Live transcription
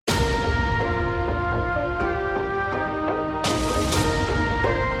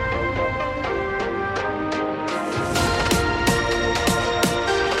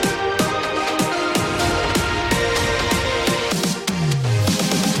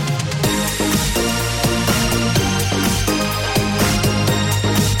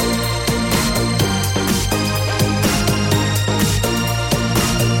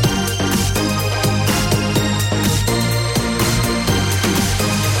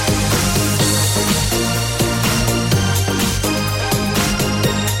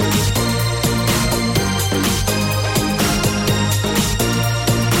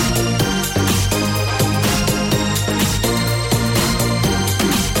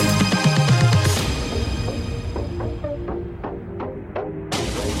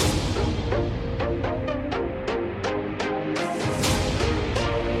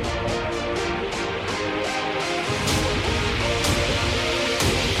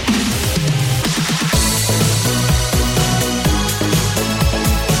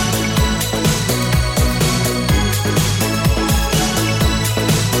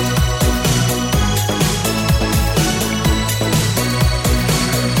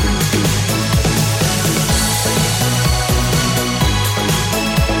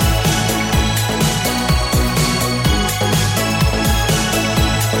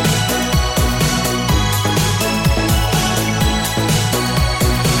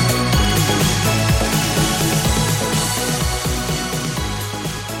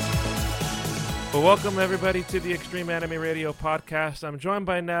welcome everybody to the Extreme Anime Radio podcast. I'm joined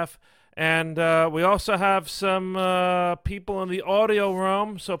by Neff, and we also have some people in the audio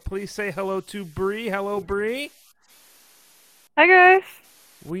room, so please say hello to Bree. Hello, Bree. Hi, guys.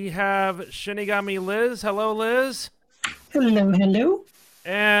 We have Shinigami Liz. Hello, Liz. Hello, hello.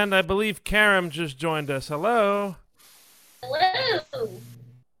 And I believe Karam just joined us. Hello. Hello.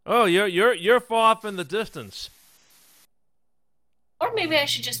 Oh, you're far off in the distance. Or maybe I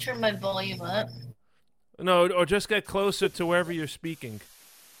should just turn my volume up. No, or just get closer to wherever you're speaking.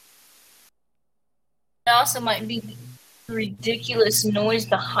 It also might be ridiculous noise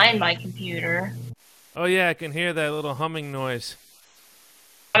behind my computer. Oh yeah, I can hear that little humming noise.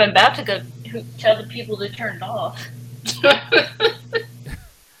 I'm about to go tell the people to turn it off.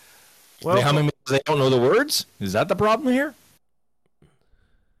 Well, they humming because they don't know the words? Is that the problem here?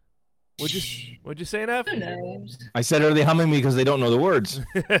 What'd you say, Neff? Who knows? I said, are they humming me because they don't know the words?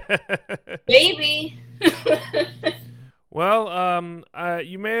 Maybe. Well,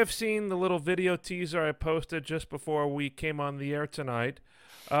 you may have seen the little video teaser I posted just before we came on the air tonight.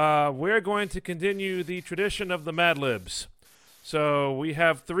 We're going to continue the tradition of the Mad Libs. So we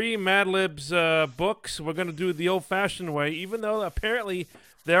have 3 Mad Libs books. We're going to do it the old-fashioned way, even though apparently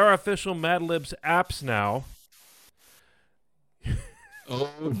there are official Mad Libs apps now.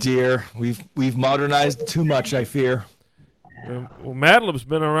 Oh dear, we've modernized too much, I fear. Well, Mad Lib's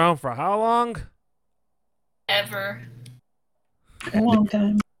been around for how long? Ever. A long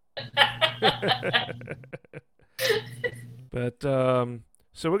time. But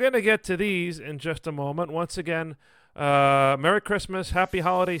so we're going to get to these in just a moment. Once again, Merry Christmas, Happy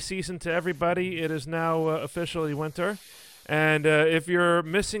Holiday Season to everybody. It is now officially winter. And if you're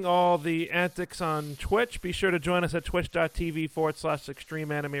missing all the antics on Twitch, be sure to join us at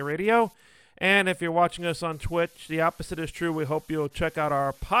twitch.tv/Extreme Anime Radio. And if you're watching us on Twitch, the opposite is true. We hope you'll check out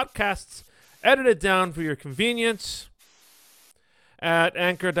our podcasts, edited down for your convenience, at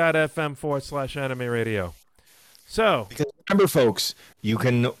anchor.fm/Anime Radio. So, because remember, folks, you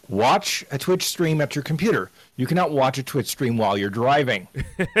can watch a Twitch stream at your computer. You cannot watch a Twitch stream while you're driving.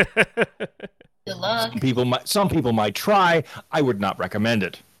 Good luck. Some people might try. I would not recommend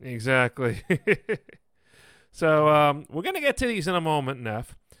it. Exactly. So we're going to get to these in a moment,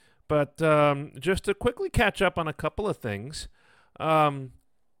 Neff. But just to quickly catch up on a couple of things.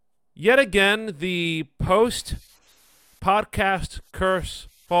 Yet again, the post-podcast curse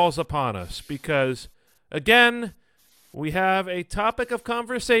falls upon us because, again, we have a topic of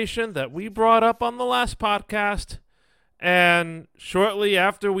conversation that we brought up on the last podcast, and shortly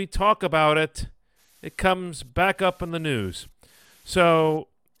after we talk about it, it comes back up in the news. So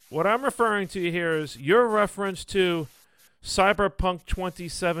what I'm referring to here is your reference to Cyberpunk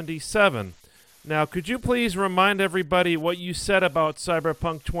 2077. Now, could you please remind everybody what you said about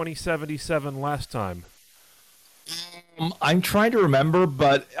Cyberpunk 2077 last time? I'm trying to remember,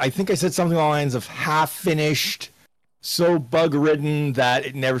 but I think I said something along the lines of half-finished, so bug-ridden that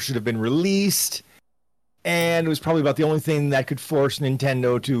it never should have been released. And it was probably about the only thing that could force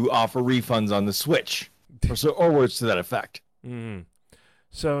Nintendo to offer refunds on the Switch, or words to that effect. Mm.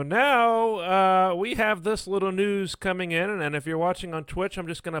 So now we have this little news coming in, and if you're watching on Twitch, I'm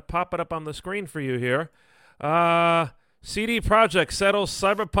just going to pop it up on the screen for you here. CD Projekt settles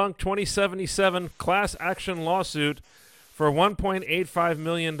Cyberpunk 2077 class action lawsuit for $1.85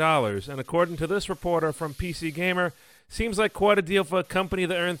 million. And according to this reporter from PC Gamer, seems like quite a deal for a company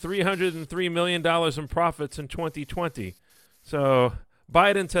that earned $303 million in profits in 2020. So,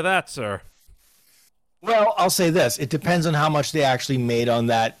 bite into that, sir. Well, I'll say this. It depends on how much they actually made on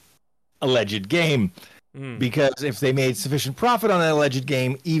that alleged game. Because if they made sufficient profit on that alleged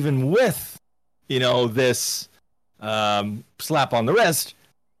game, even with, this slap on the wrist,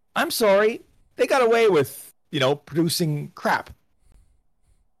 I'm sorry, they got away with, producing crap.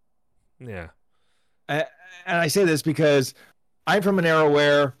 Yeah. And I say this because I'm from an era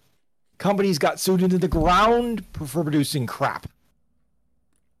where companies got sued into the ground for producing crap.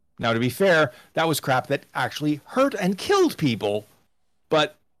 Now, to be fair, that was crap that actually hurt and killed people.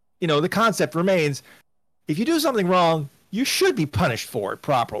 But, the concept remains, if you do something wrong, you should be punished for it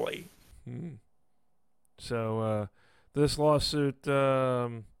properly. So, this lawsuit,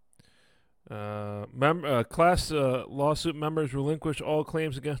 class lawsuit members relinquish all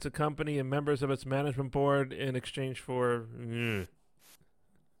claims against the company and members of its management board in exchange for... in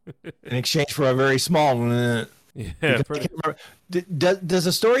exchange for a very small... Yeah. Does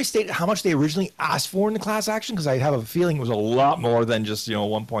the story state how much they originally asked for in the class action? Because I have a feeling it was a lot more than just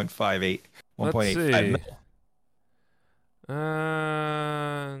 1.58, 1.85.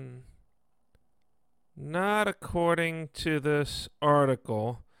 Not according to this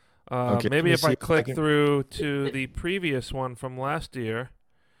article. Okay, let Maybe me if see I if I click can- through to the previous one from last year.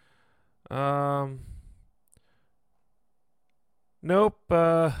 Nope.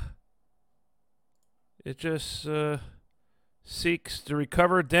 It just seeks to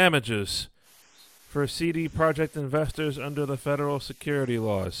recover damages for CD Projekt investors under the federal security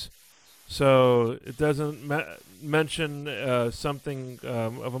laws. So it doesn't mention something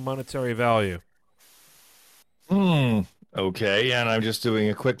of a monetary value. Okay, and I'm just doing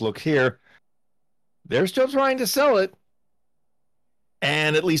a quick look here. They're still trying to sell it.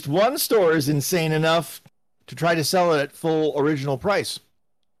 And at least one store is insane enough to try to sell it at full original price.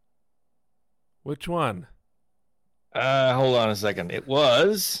 Which one? Hold on a second. It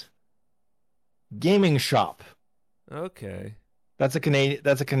was Gaming Shop. Okay. That's a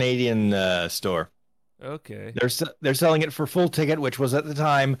Canadian store. Okay. They're selling it for full ticket, which was at the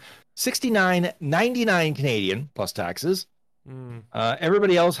time $69.99 Canadian plus taxes. Mm.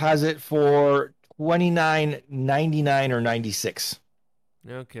 Everybody else has it for $29.99 or 96.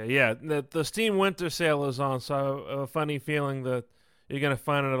 Okay. Yeah. The Steam Winter Sale is on, so I have a funny feeling that you're going to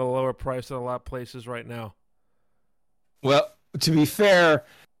find it at a lower price at a lot of places right now. Well, to be fair,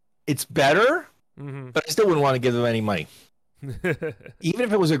 it's better, Mm-hmm. but I still wouldn't want to give them any money. Even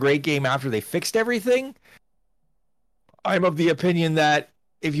if it was a great game after they fixed everything, I'm of the opinion that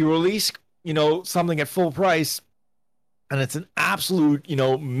if you release, something at full price and it's an absolute,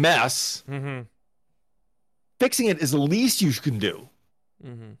 mess, Mm-hmm. fixing it is the least you can do.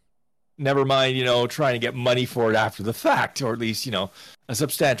 Mm-hmm. Never mind, trying to get money for it after the fact, or at least, a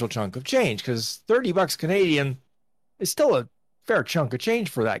substantial chunk of change, because $30 Canadian is still a fair chunk of change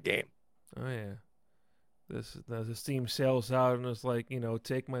for that game. Oh yeah. The Steam sales out and it's like,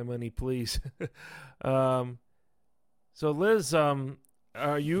 take my money, please. So Liz,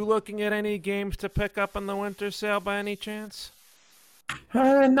 are you looking at any games to pick up on the winter sale by any chance?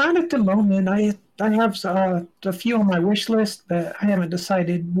 Not at the moment. I have a few on my wish list, but I haven't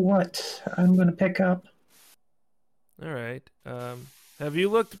decided what I'm going to pick up. All right. Have you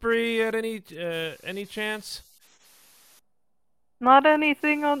looked, Bree, at any chance? Not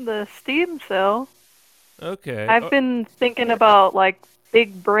anything on the Steam sale. Okay. I've been thinking about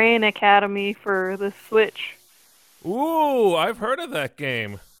Big Brain Academy for the Switch. Ooh, I've heard of that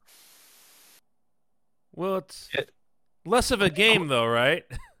game. Well, it's less of a game though, right?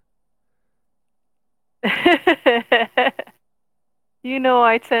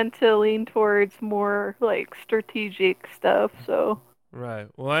 I tend to lean towards more strategic stuff, so. Right.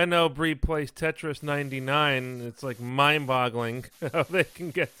 Well, I know Bree plays Tetris 99. It's mind-boggling how they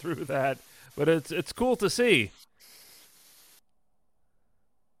can get through that, but it's cool to see.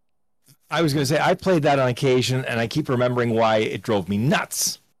 I was going to say, I played that on occasion, and I keep remembering why it drove me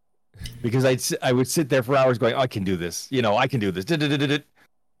nuts. Because I would sit there for hours going, I can do this. I can do this.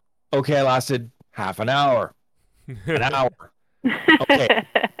 Okay, I lasted half an hour. An hour. Okay.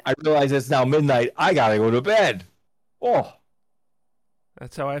 I realize it's now midnight. I got to go to bed. Oh.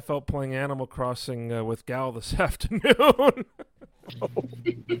 That's how I felt playing Animal Crossing with Gal this afternoon.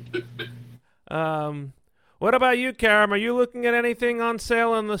 What about you, Karam? Are you looking at anything on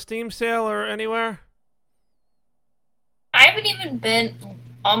sale in the Steam sale or anywhere? I haven't even been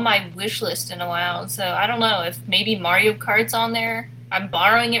on my wish list in a while, so I don't know if maybe Mario Kart's on there. I'm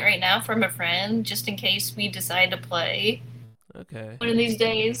borrowing it right now from a friend just in case we decide to play Okay. one of these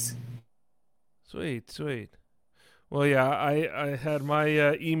days. Sweet. Well, yeah, I had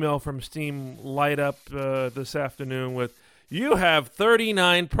my email from Steam light up this afternoon with, you have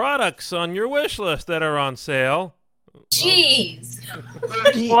 39 products on your wish list that are on sale. Jeez.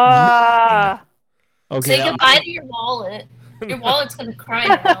 Wow. Okay. Say goodbye to your wallet. Your wallet's going to cry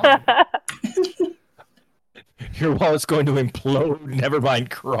now. Your wallet's going to implode. Never mind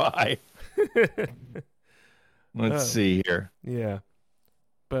cry. Let's see here. Yeah.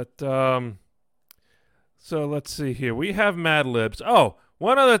 But, so let's see here. We have Mad Libs. Oh,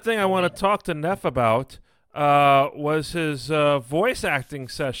 one other thing I want to talk to Neff about was his voice acting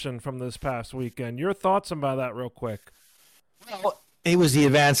session from this past weekend. Your thoughts about that real quick. Well, it was the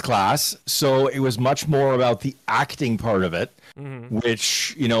advanced class, so it was much more about the acting part of it,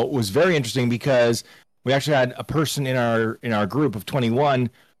 which, was very interesting because we actually had a person in our group of 21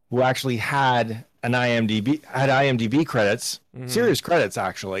 who actually had IMDb credits, serious credits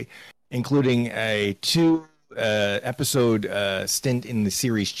actually, including a 2 episode stint in the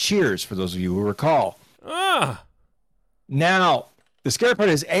series Cheers, for those of you who recall. Now, the scary part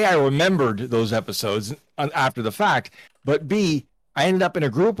is, A, I remembered those episodes after the fact, but B, I ended up in a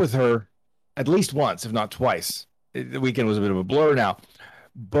group with her at least once, if not twice. The weekend was a bit of a blur now,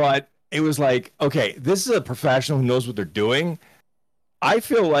 but it was like, okay, this is a professional who knows what they're doing, I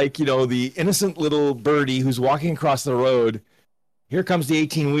feel like, the innocent little birdie who's walking across the road. Here comes the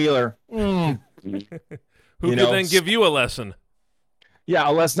 18-wheeler. Who could then give you a lesson? Yeah,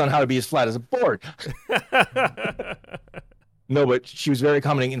 a lesson on how to be as flat as a board. No, but she was very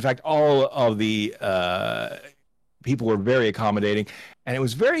accommodating. In fact, all of the people were very accommodating. And it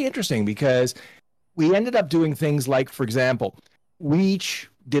was very interesting because we ended up doing things like, for example, we each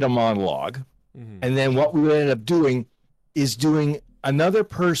did a monologue. Mm-hmm. And then what we ended up doing is doing another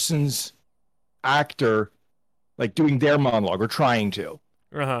person's actor, like doing their monologue or trying to.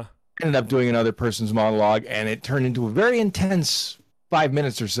 Uh-huh. Ended up doing another person's monologue, and it turned into a very intense 5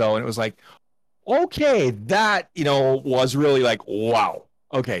 minutes or so. And it was like, okay, that, was really like, wow.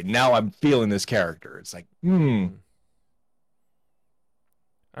 Okay, now I'm feeling this character. It's like,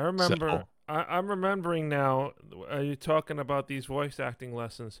 I remember, I'm remembering now, you talking about these voice acting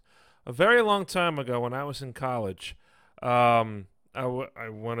lessons. A very long time ago when I was in college, I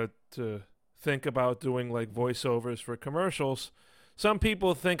wanted to think about doing like voiceovers for commercials. Some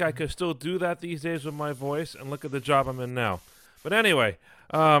people think I could still do that these days with my voice, and look at the job I'm in now. But anyway,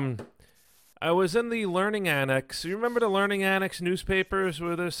 I was in the Learning Annex. You remember the Learning Annex newspapers?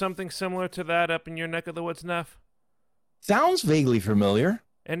 Where there's something similar to that up in your neck of the woods, Neff? Sounds vaguely familiar.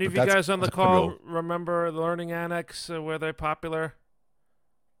 Any of you guys on the call remember the Learning Annex? Were they popular?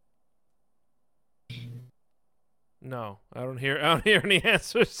 No, I don't hear any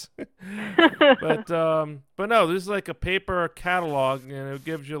answers. but no, this is like a paper catalog, and it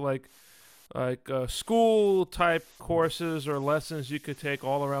gives you like school type courses or lessons you could take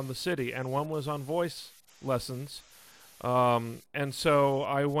all around the city, and one was on voice lessons. And so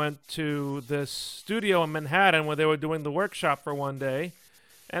I went to this studio in Manhattan where they were doing the workshop for one day,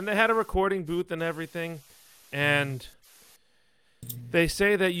 and they had a recording booth and everything, and they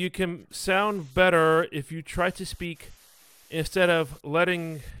say that you can sound better if you try to speak, instead of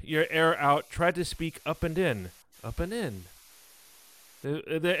letting your air out, try to speak up and in, up and in.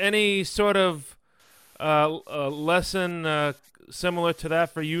 Are there any sort of lesson similar to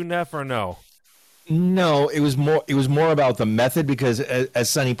that for you, Neff, or no? No, it was more about the method, because as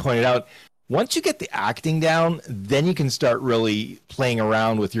Sonny pointed out, once you get the acting down, then you can start really playing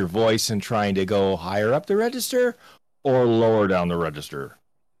around with your voice and trying to go higher up the register or lower down the register.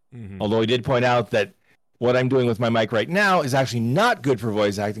 Mm-hmm. Although he did point out that what I'm doing with my mic right now is actually not good for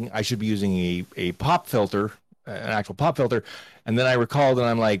voice acting. I should be using a pop filter, an actual pop filter. And then I recalled, and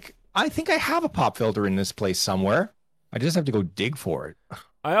I'm like, I think I have a pop filter in this place somewhere. I just have to go dig for it.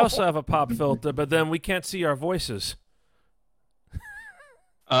 I also have a pop filter, but then we can't see our voices.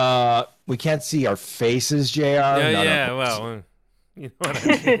 We can't see our faces, JR. Yeah, well, you know what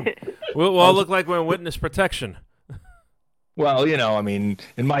I mean. We'll all look like we're in witness protection. Well, in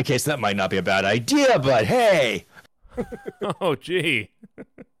my case, that might not be a bad idea, but hey. Oh, gee.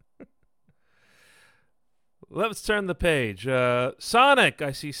 Let's turn the page. Sonic.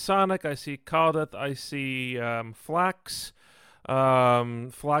 I see Sonic. I see Caldeth. I see Flax.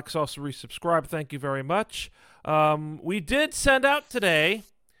 Flax also resubscribed. Thank you very much. We did send out today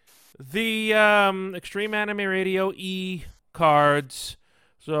the Extreme Anime Radio e-cards.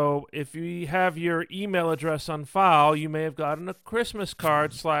 So if you have your email address on file, you may have gotten a Christmas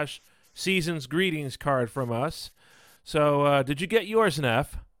card / season's greetings card from us. So did you get yours,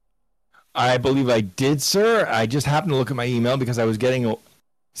 Neff? I believe I did, sir. I just happened to look at my email because I was getting...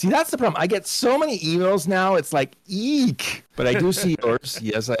 See, that's the problem. I get so many emails now, it's like, eek. But I do see yours.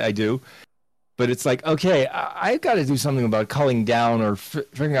 Yes, I do. But it's like, okay, I've got to do something about culling down or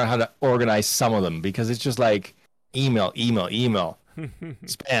figuring out how to organize some of them, because it's just like email. Spam,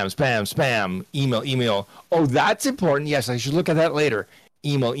 email. Oh, that's important. Yes, I should look at that later.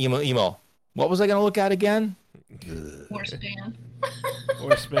 Email. What was I going to look at again? Or spam.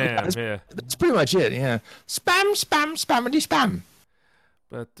 Or spam, yeah. That's pretty much it, yeah. Spam.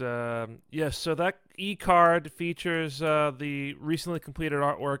 But, yes, so that e-card features the recently completed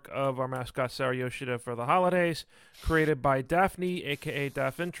artwork of our mascot, Sarah Yoshida, for the holidays, created by Daphne, a.k.a.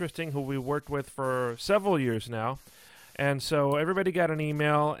 Daph Interesting, who we worked with for several years now. And so everybody got an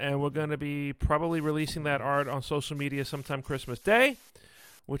email, and we're going to be probably releasing that art on social media sometime Christmas Day,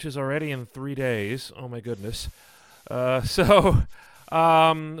 which is already in 3 days. Oh, my goodness. For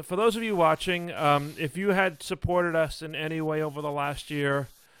those of you watching, if you had supported us in any way over the last year,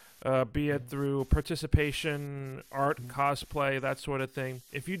 be it through participation, art, cosplay, that sort of thing,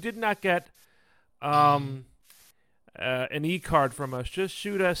 if you did not get an e-card from us, just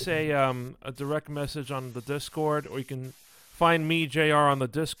shoot us a direct message on the Discord, or you can find me, JR, on the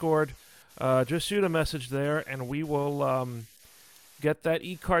Discord. Just shoot a message there, and we will get that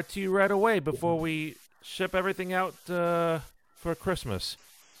e-card to you right away before we ship everything out for Christmas?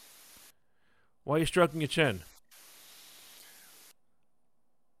 Why are you stroking your chin?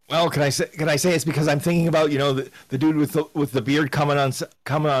 Well, can I say it's because I'm thinking about the dude with the beard coming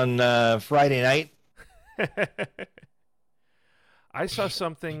on Friday night. I saw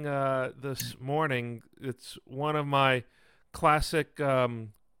something this morning. It's one of my classic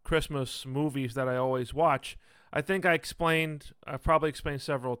Christmas movies that I always watch. I think I've probably explained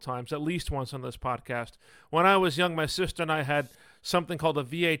several times, at least once on this podcast. When I was young, my sister and I had something called a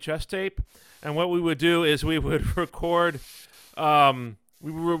VHS tape, and what we would do is we would record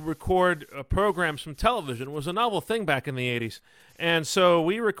programs from television. It was a novel thing back in the 80s. And so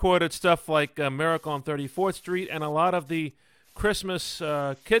we recorded stuff like Miracle on 34th Street and a lot of the Christmas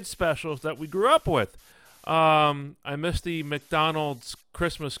kids specials that we grew up with. I missed the McDonald's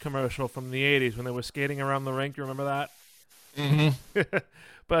Christmas commercial from the 80s when they were skating around the rink. You remember that? Mm-hmm.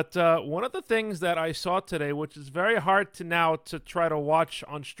 But one of the things that I saw today, which is very hard to try to watch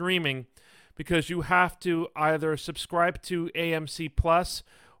on streaming, because you have to either subscribe to AMC Plus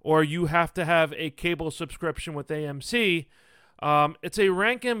or you have to have a cable subscription with AMC. It's a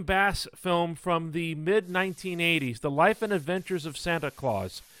Rankin Bass film from the mid-1980s, The Life and Adventures of Santa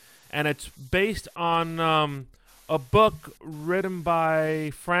Claus. And it's based on a book written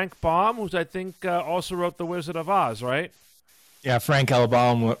by Frank Baum, who I think also wrote The Wizard of Oz, right? Yeah, Frank L.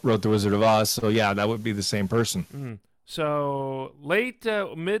 Baum wrote The Wizard of Oz, so yeah, that would be the same person. Mm. So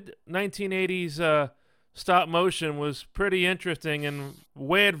mid-1980s stop motion was pretty interesting and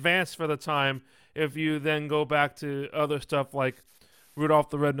way advanced for the time if you then go back to other stuff like Rudolph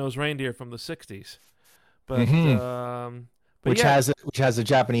the Red-Nosed Reindeer from the 60s. But, which has a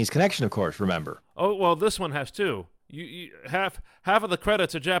Japanese connection, of course, remember. Oh, well, this one has too. You half of the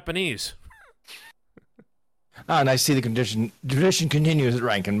credits are Japanese. And I see the tradition continues at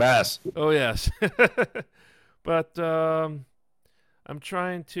Rankin Bass. Oh, yes. But I'm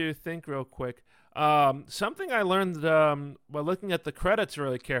trying to think real quick. Something I learned by looking at the credits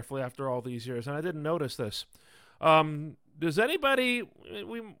really carefully after all these years, and I didn't notice this. Does anybody,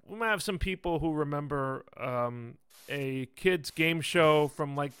 we might have some people who remember a kids game show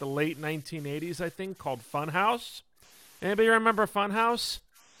from like the late 1980s, I think, called Funhouse. Anybody remember Funhouse?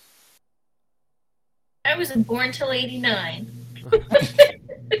 I wasn't born till 89.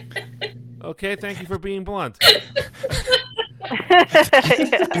 Okay, thank you for being blunt.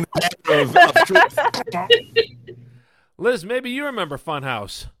 Liz, maybe you remember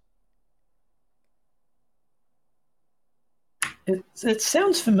Funhouse. It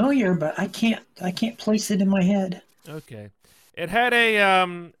sounds familiar, but I can't place it in my head. Okay. It had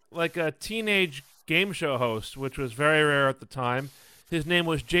a like a teenage game show host, which was very rare at the time. His name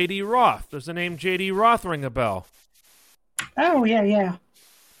was J.D. Roth. Does the name J.D. Roth ring a bell? Oh, yeah.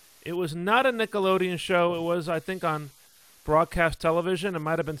 It was not a Nickelodeon show. It was, I think, on broadcast television. It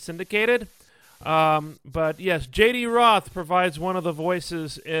might have been syndicated. But yes, J.D. Roth provides one of the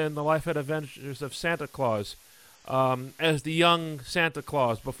voices in The Life and Adventures of Santa Claus as the young Santa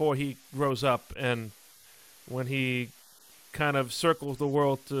Claus before he grows up and when he kind of circles the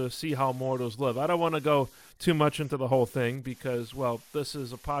world to see how mortals live. I don't want to go too much into the whole thing because, well, this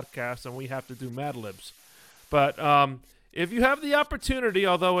is a podcast and we have to do Mad Libs. But if you have the opportunity,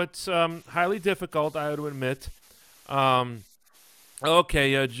 although it's highly difficult, I would admit. Flex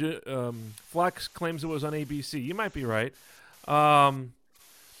claims it was on ABC. You might be right. But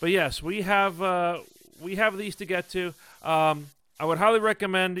yes, we have these to get to. I would highly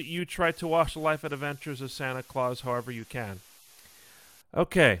recommend you try to watch The Life and Adventures of Santa Claus however you can.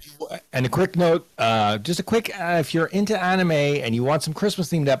 Okay. And a quick note, if you're into anime and you want some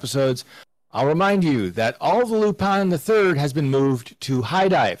Christmas-themed episodes, I'll remind you that all of the Lupin the Third has been moved to High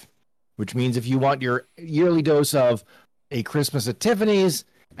Dive, which means if you want your yearly dose of A Christmas at Tiffany's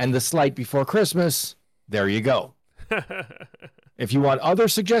and The Slight Before Christmas, there you go. If you want other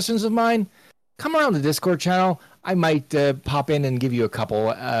suggestions of mine, come around the Discord channel. I might pop in and give you a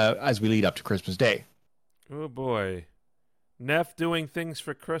couple as we lead up to Christmas Day. Oh, boy. Neff doing things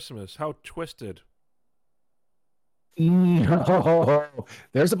for Christmas. How twisted. No,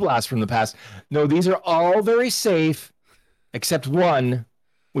 there's a blast from the past. No, these are all very safe, except one,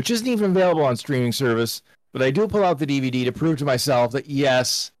 which isn't even available on streaming service. But I do pull out the DVD to prove to myself that,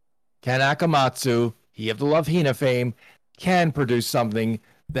 yes, Ken Akamatsu, he of the Love Hina fame, can produce something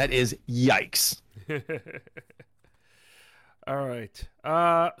that is yikes. All right.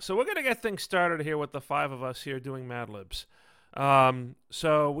 So we're going to get things started here with the five of us here doing Mad Libs.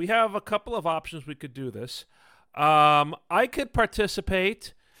 So we have a couple of options we could do this. I could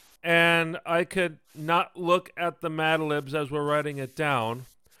participate and I could not look at the Mad Libs as we're writing it down.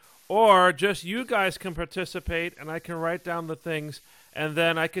 Or just you guys can participate, and I can write down the things, and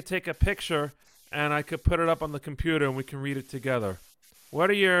then I could take a picture, and I could put it up on the computer, and we can read it together. What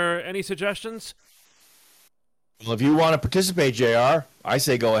are any suggestions? Well, if you want to participate, JR, I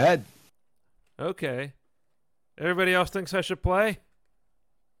say go ahead. Okay. Everybody else thinks I should play?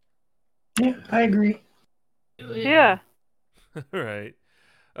 Yeah, I agree. Yeah. All right.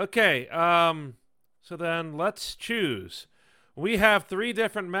 Okay. So then let's choose. We have 3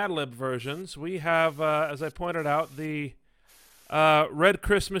 different Mad Lib versions. We have, as I pointed out, the red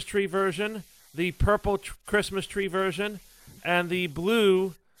Christmas tree version, the purple Christmas tree version, and the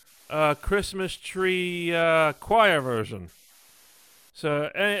blue Christmas tree choir version.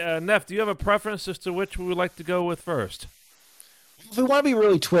 So, Neff, do you have a preference as to which we would like to go with first? If we want to be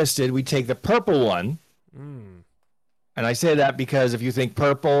really twisted, we take the purple one. Mm. And I say that because if you think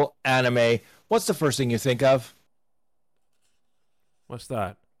purple, anime, what's the first thing you think of? What's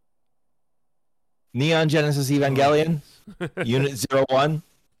that? Neon Genesis Evangelion, Unit 01.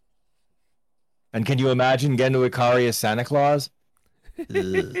 And can you imagine Gendo Ikari as Santa Claus?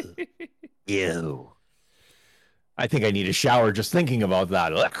 Ugh. Ew. I think I need a shower just thinking about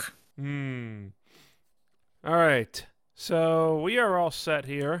that. Ugh. All right. So we are all set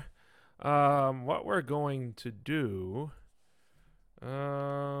here. What we're going to do...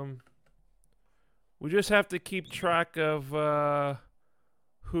 we just have to keep track of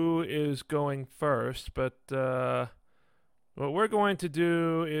who is going first, but what we're going to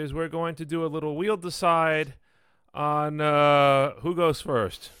do is we're going to do a little wheel decide on who goes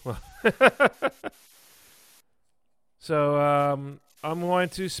first. So I'm going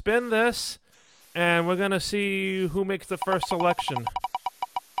to spin this, and we're going to see who makes the first selection.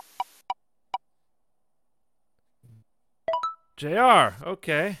 JR,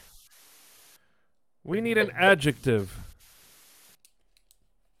 okay. We need an adjective.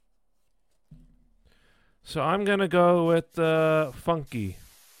 So I'm going to go with funky.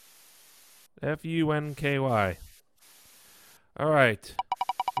 Funky. All right.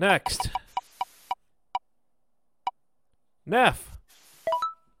 Next. Neff.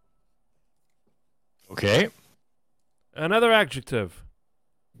 Okay. Another adjective.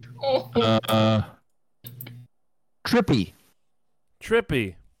 Trippy. Trippy.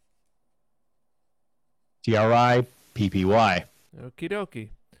 Trippy. Okie dokie.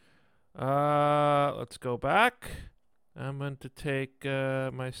 Let's go back. I'm going to take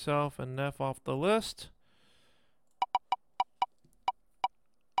myself and Neff off the list.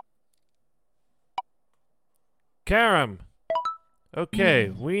 Karam. Okay,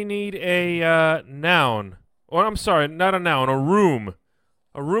 we need a noun. Or I'm sorry, not a noun, a room.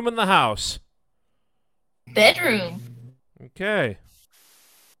 A room in the house. Bedroom. Okay.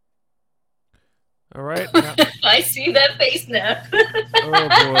 All right. Now, I see that face now. oh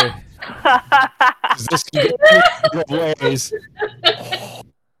boy. This can go both ways.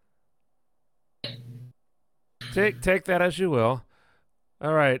 Take that as you will.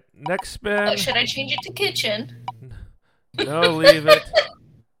 All right. Next spin. Oh, should I change it to kitchen? No, leave it.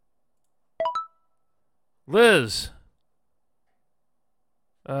 Liz.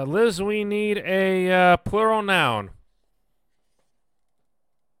 Liz, we need a plural noun.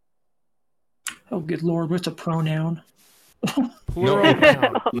 Oh, good lord, what's a pronoun? Plural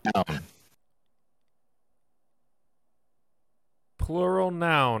noun. Noun. Plural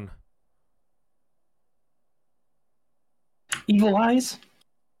noun. Evil eyes?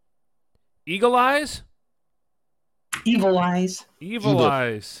 Eagle eyes? Evil eyes. Evil Evil.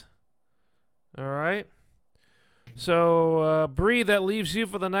 eyes. All right. So, Bree, that leaves you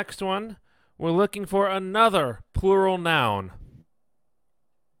for the next one. We're looking for another plural noun.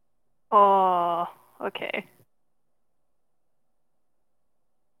 Oh, okay.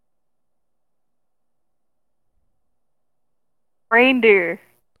 Reindeer.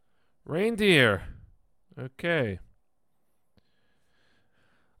 Reindeer. Okay.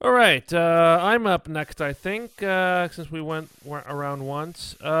 All right. I'm up next, I think, since we went around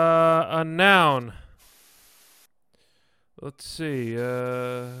once. A noun. Let's see.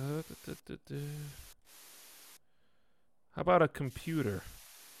 How about a computer?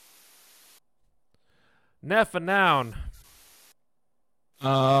 Neff, a noun.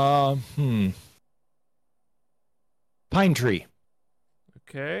 Pine tree.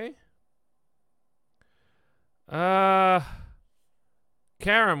 Okay.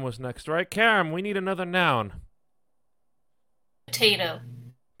 Karam was next, right? Karam, we need another noun. Potato.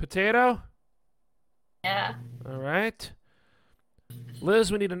 Potato? Yeah. All right.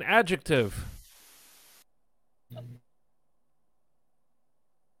 Liz, we need an adjective.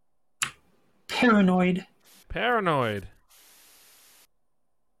 Paranoid. Paranoid.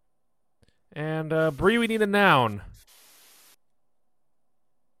 And Bree, we need a noun.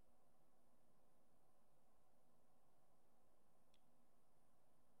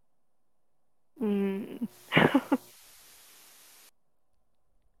 Mm.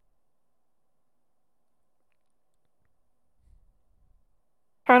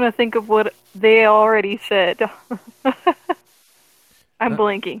 Trying to think of what they already said. I'm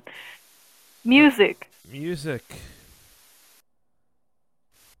blanking. Music. Music.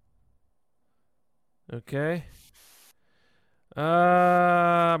 Okay.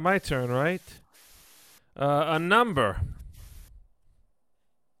 My turn, right? A number.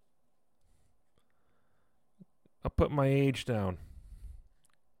 I'll put my age down.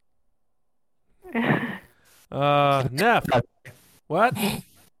 Neff. What?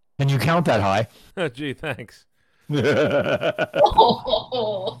 Can you count that high? Gee, thanks. a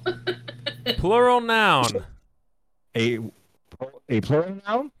Plural noun. plural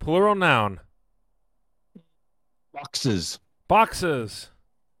noun? Plural noun. Boxes. Boxes.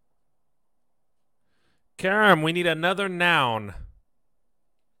 Karam, we need another noun.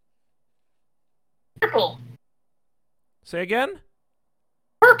 Purple. Say again?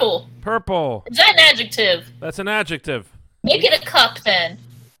 Purple. Purple. Is that an adjective? That's an adjective. Make it a cup then.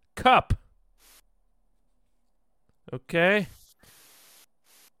 Cup. Okay.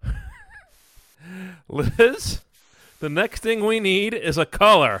 Liz, the next thing we need is a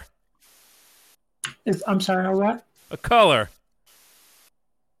color. I'm sorry, a what? A color.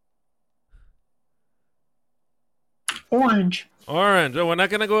 Orange. Orange. Oh, we're not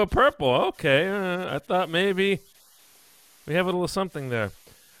going to go with purple. Okay. I thought maybe we have a little something there.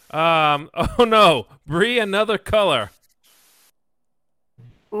 Oh, no. Bree, another color.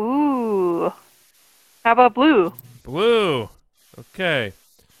 Ooh. How about blue? Blue. Okay.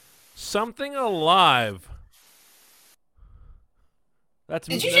 Something alive. That's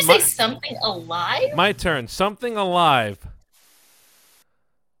Did you just say something alive? my turn. Something alive.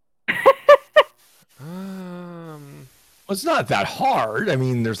 Well, it's not that hard. I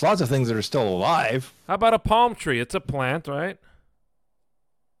mean, there's lots of things that are still alive. How about a palm tree? It's a plant, right?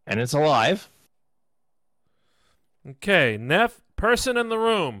 And it's alive. Okay. Neff, person in the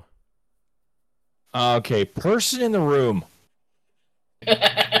room. Okay, person in the room.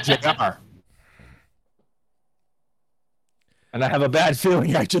 JR. And I have a bad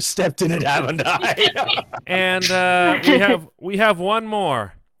feeling I just stepped in it, haven't I? And we have one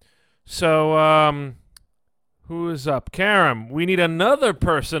more. So who is up? Karam, we need another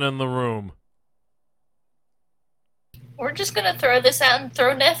person in the room. We're just gonna throw this out and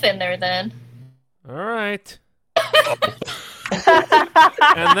throw Neff in there then. All right.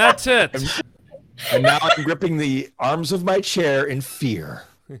 And that's it. And now I'm gripping the arms of my chair in fear.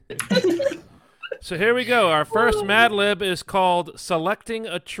 So here we go. Our first Mad Lib is called Selecting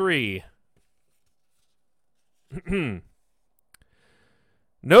a Tree.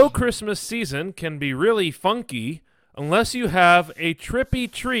 No Christmas season can be really funky unless you have a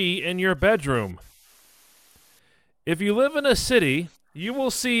trippy tree in your bedroom. If you live in a city, you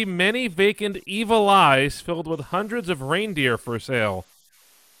will see many vacant evil eyes filled with hundreds of reindeer for sale.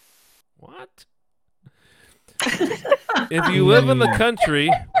 What? If you live in the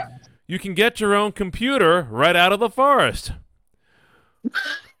country, you can get your own computer right out of the forest.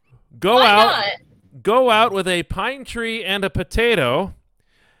 Go out with a pine tree and a potato,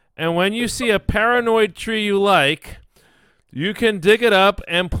 and when you see a paranoid tree you like, you can dig it up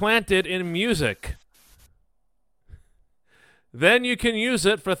and plant it in music. Then you can use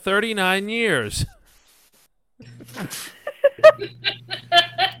it for 39 years.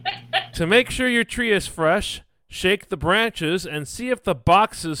 To make sure your tree is fresh, shake the branches and see if the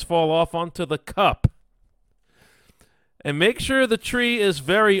boxes fall off onto the cup. And make sure the tree is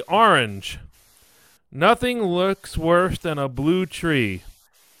very orange. Nothing looks worse than a blue tree.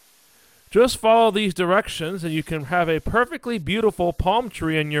 Just follow these directions and you can have a perfectly beautiful palm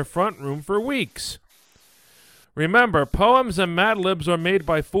tree in your front room for weeks. Remember, poems and Mad Libs are made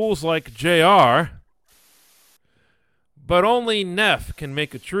by fools like JR, but only Neff can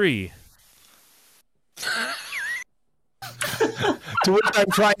make a tree. To which I'm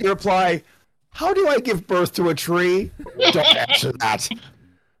trying to reply, how do I give birth to a tree? Don't answer that.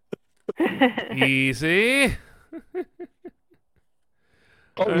 Easy.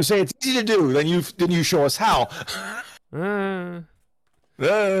 Oh, you say it's easy to do, then you show us how.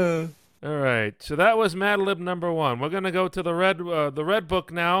 All right, so that was Mad Lib number 1. We're going to go to the red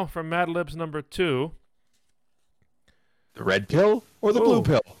book now from Mad Libs number 2. The red pill or the blue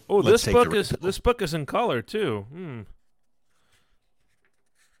pill? Oh, this book is in color too.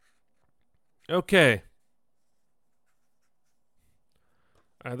 Okay.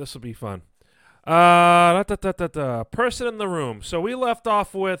 All right, this will be fun. Person in the room. So we left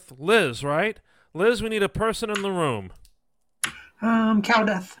off with Liz, right? Liz, we need a person in the room.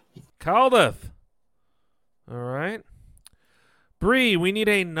 Caldeth. Caldeth. All right. Bree, we need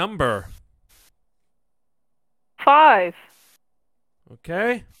a number. 5.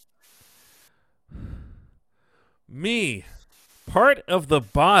 Okay. Me. Part of the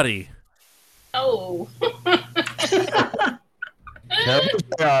body. Oh. Careful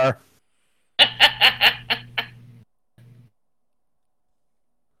they are.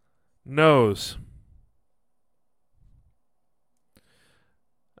 Nose.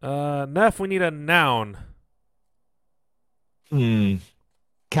 Neff, we need a noun.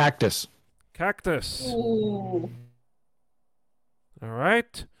 Cactus. Cactus. Ooh. All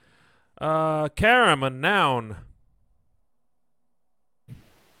right. Karam, a noun.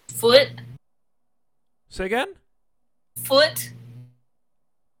 Foot. Say again? Foot.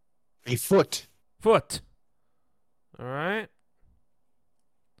 A foot. Foot. All right.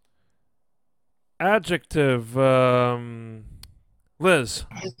 Adjective. Liz.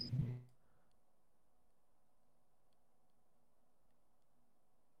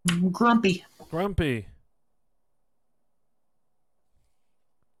 Grumpy. Grumpy.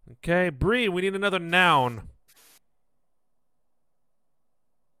 Okay, Bree, we need another noun.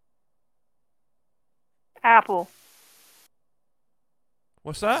 Apple.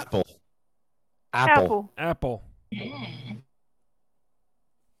 What's that? Apple. Apple. Mm.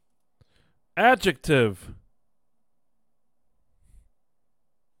 Adjective.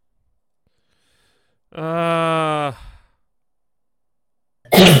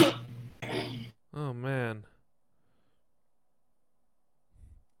 Oh man.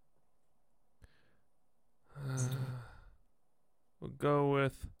 We'll go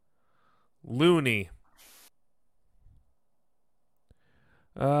with loony.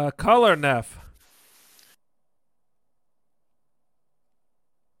 Color, Neff.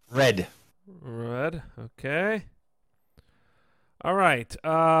 Red. Red. Okay. All right.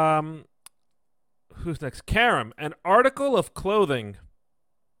 Who's next? Karam. An article of clothing.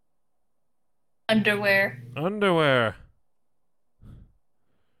 Underwear. Underwear.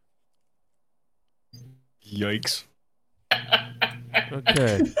 Yikes.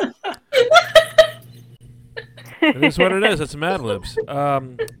 Okay. It is what it is. It's Mad Libs.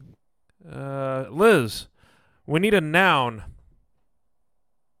 Liz, we need a noun.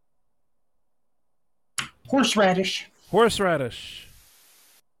 Horseradish. Horseradish.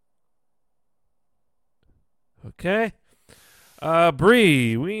 Okay.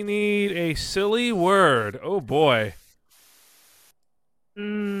 Bree, we need a silly word. Oh boy.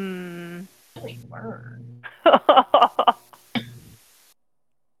 Really word.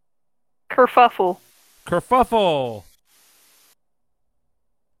 Kerfuffle. Kerfuffle.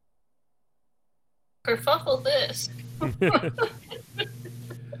 Kerfuffle this.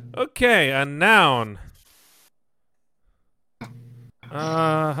 Okay, a noun.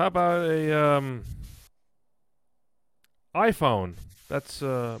 How about a iPhone? That's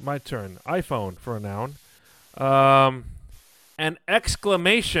my turn. iPhone for a noun. An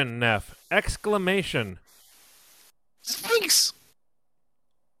exclamation, Neff. Exclamation. Zoinks.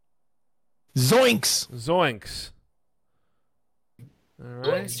 Zoinks. Zoinks. All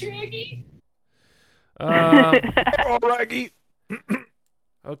right. Oops, Raggy. Oh, Raggy.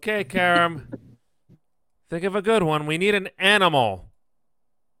 Okay, Karam. Think of a good one. We need an animal.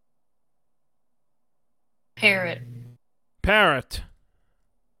 Parrot. Parrot.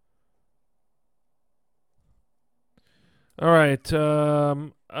 All right.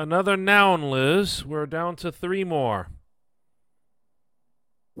 Another noun, Liz. We're down to 3 more.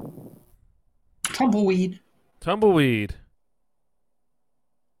 Tumbleweed. Tumbleweed.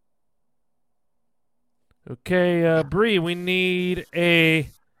 Okay, Bree, we need a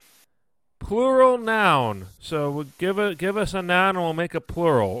plural noun. So we'll give us a noun and we'll make a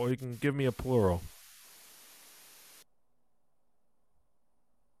plural, or you can give me a plural.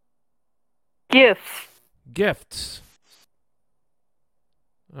 Gifts. Gifts.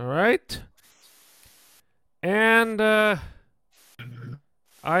 All right. And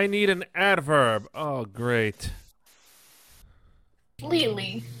I need an adverb. Oh, great.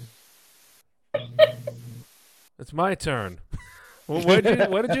 Lily. It's my turn. What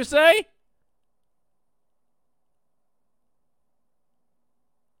did you say?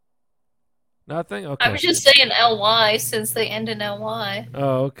 Nothing? Okay. I was just saying ly since they end in ly.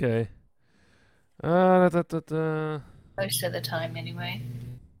 Oh, okay. Most of the time, anyway.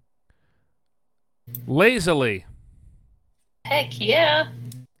 Lazily. Heck yeah.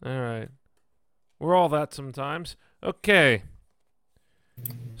 All right. We're all that sometimes. Okay.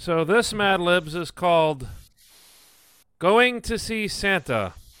 So this Mad Libs is called Going to See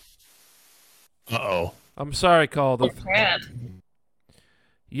Santa. Uh-oh. I'm sorry, Caldeth. Crap.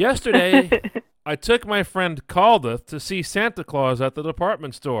 Yesterday, I took my friend Caldeth to see Santa Claus at the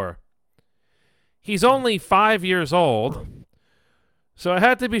department store. He's only 5 years old, so I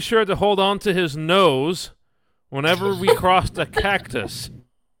had to be sure to hold on to his nose whenever we crossed a cactus.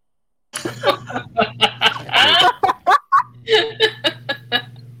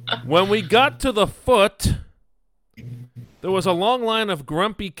 When we got to the foot, there was a long line of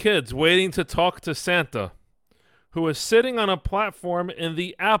grumpy kids waiting to talk to Santa, who was sitting on a platform in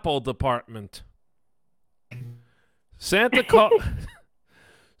the apple department. Santa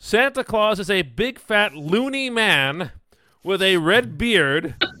Claus is a big fat loony man with a red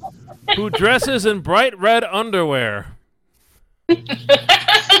beard who dresses in bright red underwear.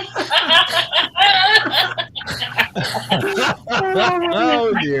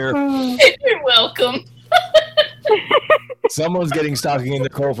 Oh, dear. You're welcome. Someone's getting stocking in the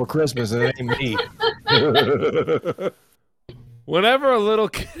coal for Christmas, and it ain't me. Whenever a little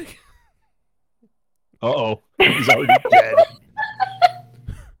kid... Uh-oh. He's already dead.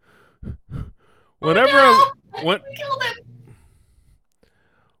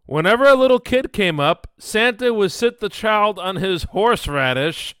 Whenever a little kid came up, Santa would sit the child on his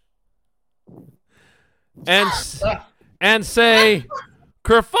horseradish and say,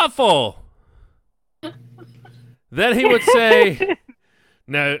 "Kerfuffle." Then he would say,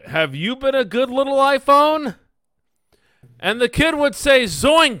 "Now, have you been a good little iPhone?" And the kid would say,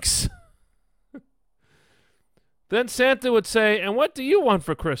 "Zoinks." Then Santa would say, "And what do you want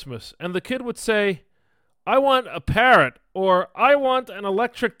for Christmas?" And the kid would say, "I want a parrot," or "I want an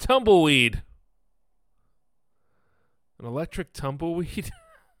electric tumbleweed." An electric tumbleweed?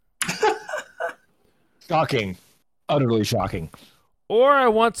 Shocking. Utterly shocking. Or "I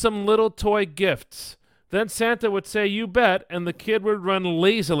want some little toy gifts." Then Santa would say, "You bet," and the kid would run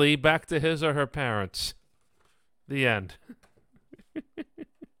lazily back to his or her parents. The end.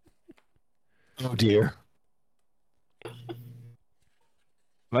 Oh, dear.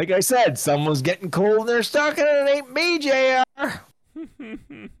 Like I said, someone's getting cold in their stocking, and it ain't me, JR.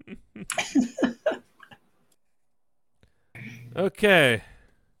 Okay.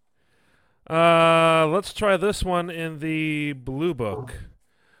 Let's try this one in the blue book.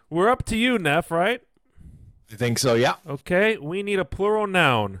 We're up to you, Neff, right? I think so, yeah. Okay, we need a plural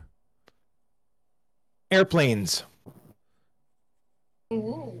noun. Airplanes.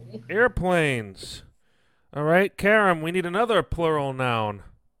 Ooh. Airplanes. All right, Karam, we need another plural noun.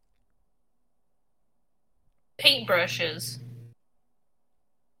 Paintbrushes.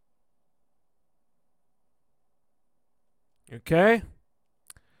 Okay.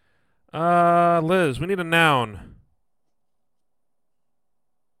 Liz, we need a noun.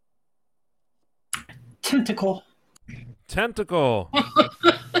 Tentacle. Tentacle. All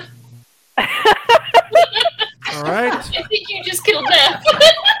right. I think you just killed Neff.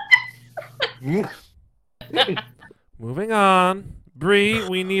 Moving on. Bree,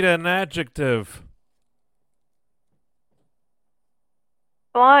 we need an adjective.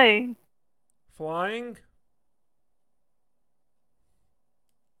 Flying. Flying.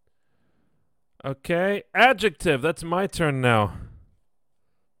 Okay. Adjective. That's my turn now.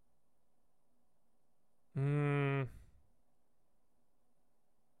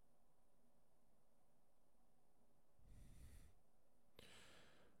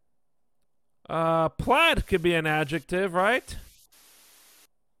 Plaid could be an adjective, right?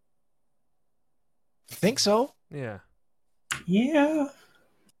 I think so. Yeah. Yeah.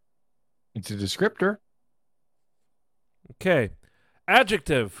 It's a descriptor. Okay.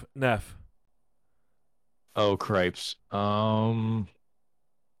 Adjective, Neff. Oh, cripes. Fuzzy.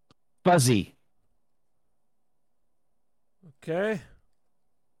 Okay.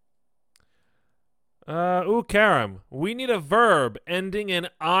 Karam, we need a verb ending in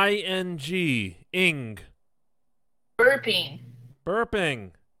ing. Ing. Burping.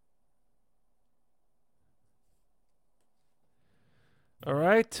 Burping. All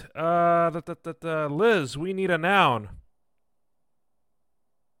right. Liz, we need a noun.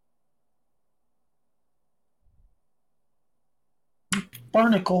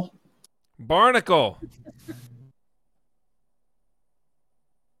 Barnacle. Barnacle.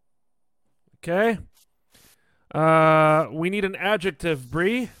 Okay. We need an adjective,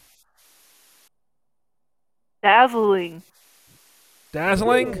 Bree. Dazzling.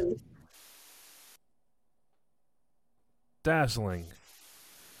 Dazzling. Dazzling.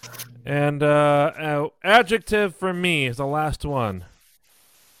 And adjective for me is the last one.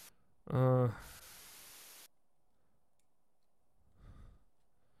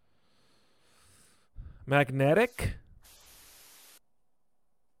 Magnetic?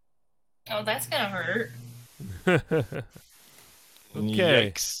 Oh, that's gonna hurt. Okay.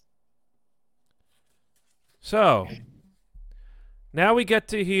 Yikes. So, now we get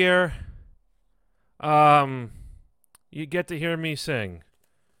to hear, you get to hear me sing.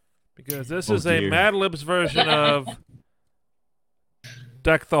 Because this is a dear. Mad Libs version of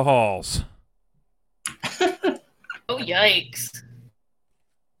Deck the Halls. Oh, yikes.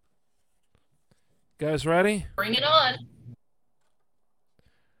 Guys ready? Bring it on.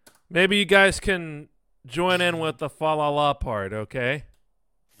 Maybe you guys can join in with the fa la la part, okay?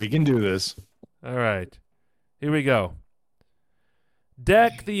 We can do this. All right. Here we go.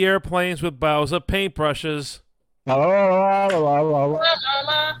 Deck the airplanes with boughs of paintbrushes. La, la, la, la, la, La la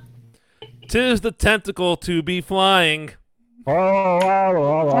la. 'Tis the tentacle to be flying. la, la,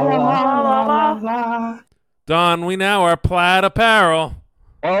 la, La la, la la la la Don we now our plaid apparel.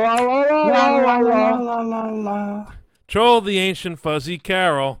 la, la, la, la la, la la, la la la. Troll the ancient fuzzy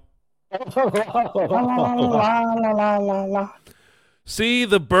carol. La la la la la la la. See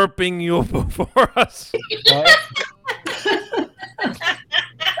the burping mule before us.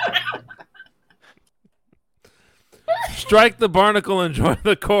 Strike the barnacle and join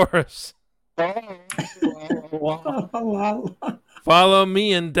the chorus. La la la. Follow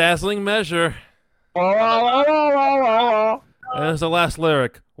me in dazzling measure. As the last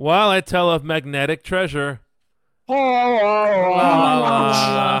lyric. While I tell of magnetic treasure. La, la,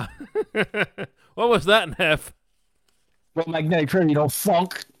 la. What was that, Neff? Well, magnetic treasure, you know,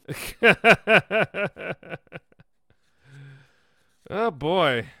 funk. Oh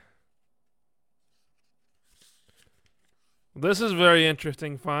boy. This is very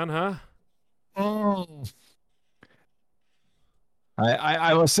interesting fun, huh?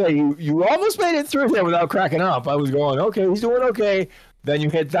 I must say, you almost made it through there without cracking up. I was going, okay, he's doing okay. Then you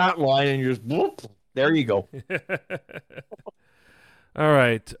hit that line and you just, whoop, there you go. All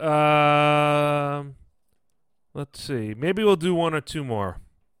right. Let's see. Maybe we'll do one or two more,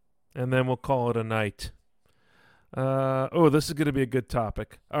 and then we'll call it a night. Oh, this is going to be a good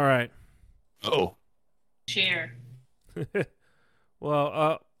topic. All right. Oh. Share.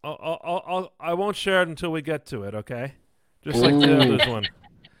 Well, I won't share it until we get to it. Okay. Just like the others one.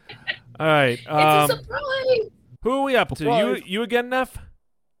 All right. It's a surprise. Who are we up to? Surprise. You again, Neff?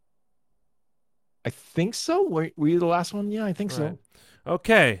 I think so. Were you the last one? Yeah, I think so. Right.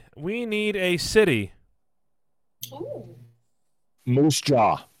 Okay. We need a city. Ooh. Moose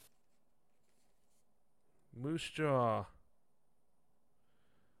Jaw. Moose Jaw.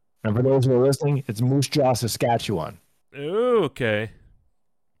 And for those who are listening, it's Moose Jaw, Saskatchewan. Ooh, okay.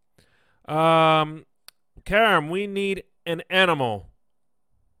 Karam, we need an animal.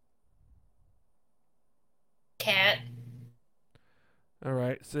 Cat. All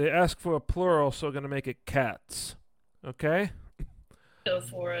right. So they ask for a plural, so we're going to make it cats. Okay? Go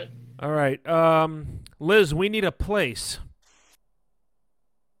for it. All right. Liz, we need a place.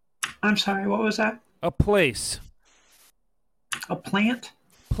 I'm sorry, what was that? A place. A plant?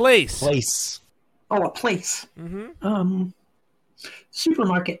 Place. Place. Oh, a place. Mm-hmm.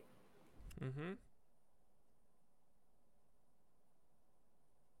 Supermarket. Mm-hmm.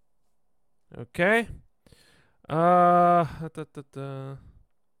 Okay.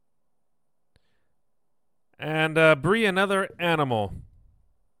 And Bree, another animal.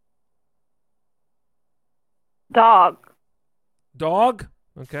 Dog. Dog.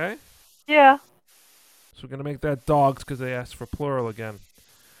 Okay. Yeah. So we're gonna make that dogs because they asked for plural again.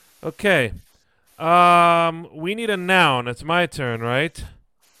 Okay. We need a noun. It's my turn, right?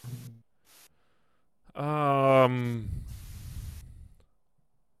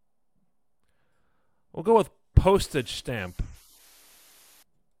 We'll go with postage stamp.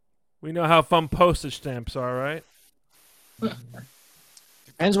 We know how fun postage stamps are, right?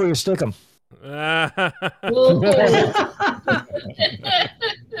 Depends where you stick them. Ooh.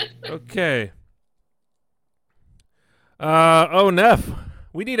 Okay. Oh, Neff,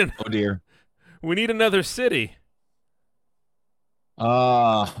 we need Oh dear. another city.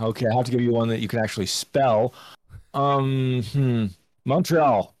 Okay. I have to give you one that you can actually spell. Montreal.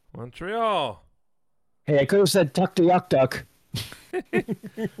 Montreal. Hey, I could have said Tuck to Yuck Duck.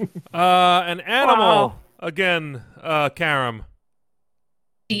 An animal Wow. again. Karam.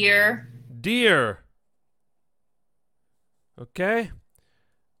 Deer. Deer. Okay.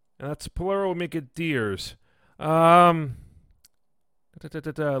 And that's plural. We'll make it deers. Liz,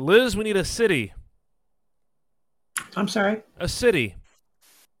 we need a city. I'm sorry. A city.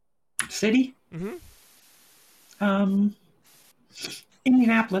 City? Mm-hmm.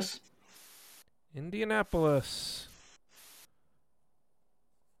 Indianapolis. Indianapolis.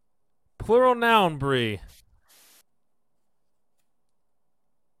 plural noun, Bree.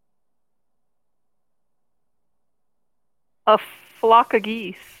 A flock of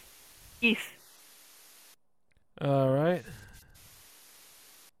geese. Geese. All right.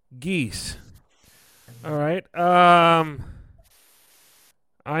 Geese. All right. I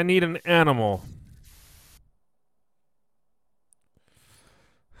need an animal.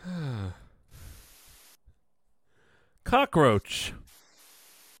 Cockroach.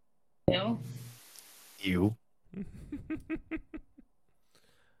 No. You.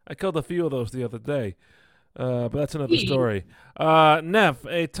 I killed a few of those the other day, but that's another story. Neff,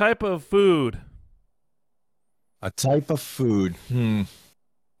 a type of food. A type of food.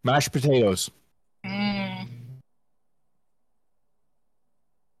 Mashed potatoes. Mm.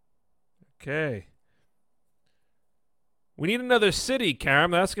 Okay. We need another city, Karen.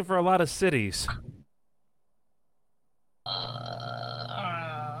 I'm asking for a lot of cities.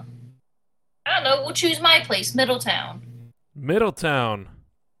 I don't know. We'll choose my place, Middletown. Middletown.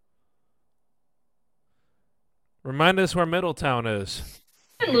 Remind us where Middletown is.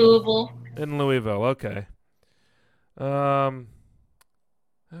 In Louisville. In Louisville, okay.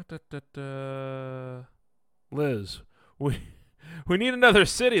 Liz, we need another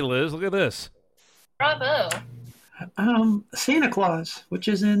city, Liz. Look at this. Bravo. Santa Claus, which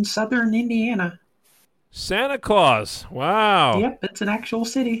is in southern Indiana. Santa Claus. Wow. Yep, it's an actual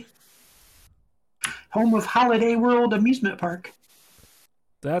city. Home of Holiday World Amusement Park.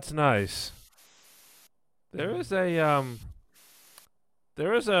 That's nice. There's a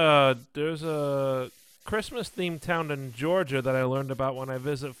Christmas themed town in Georgia that I learned about when I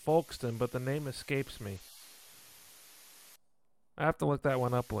visit Folkston, but the name escapes me. I have to look that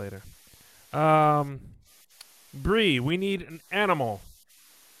one up later. Bree, we need an animal.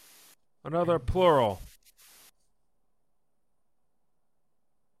 Another plural.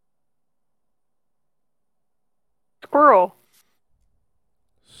 Squirrel.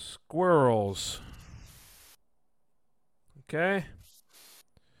 Squirrels. Okay.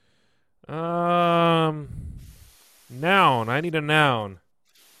 Noun. I need a noun.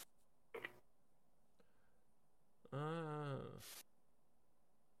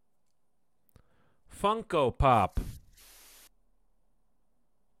 Funko Pop.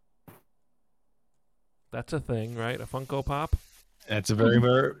 That's a thing, right? A Funko Pop? That's a very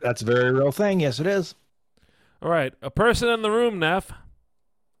real thing. Yes, it is. All right. A person in the room, Neff.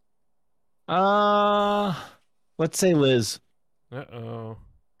 Let's say Liz. Uh-oh.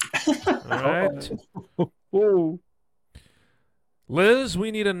 All right. Whoa. Liz,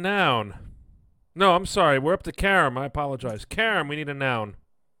 we need a noun. No, I'm sorry. We're up to Karen. I apologize. Karen, we need a noun.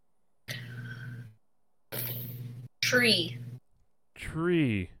 Tree.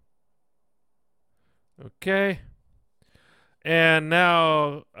 Tree. Okay. And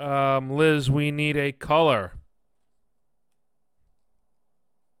now, Liz, we need a color.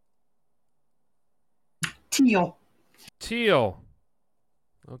 Teal. Teal.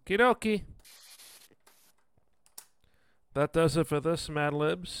 Okie dokie. That does it for this Mad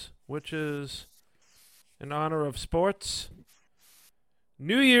Libs, which is in honor of sports.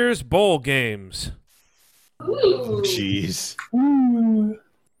 New Year's Bowl games. Ooh. Jeez. Ooh.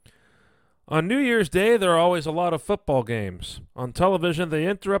 On New Year's Day, there are always a lot of football games. On television, they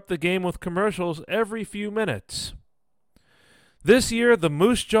interrupt the game with commercials every few minutes. This year, the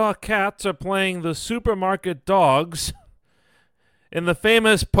Moose Jaw Cats are playing the Supermarket Dogs in the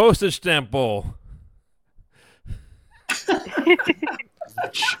famous Postage Stamp Bowl.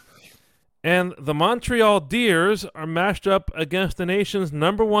 And the Montreal Deers are matched up against the nation's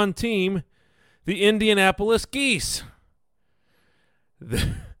 #1 team, the Indianapolis Geese.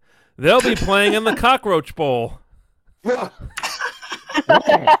 They'll be playing in the Cockroach Bowl. That's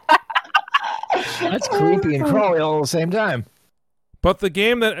creepy and crawly all at the same time. But the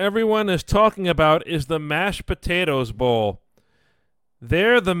game that everyone is talking about is the Mashed Potatoes Bowl.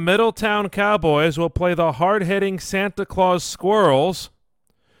 There, the Middletown Cowboys will play the hard-hitting Santa Claus Squirrels,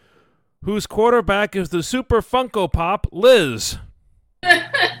 whose quarterback is the Super Funko Pop, Liz.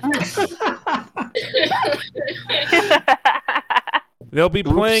 They'll be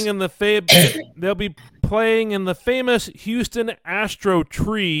playing in the famous Houston Astro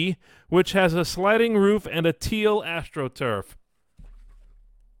Tree, which has a sliding roof and a teal AstroTurf.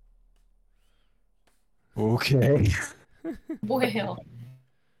 Okay. Well.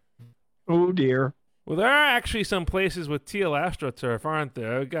 Oh dear. Well, there are actually some places with teal AstroTurf, aren't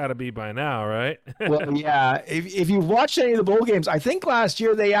there? Got to be by now, right? Well, yeah. If you've watched any of the bowl games, I think last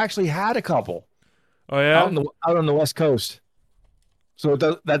year they actually had a couple Oh, yeah? out on the West Coast. So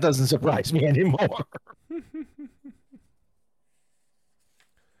that doesn't surprise me anymore.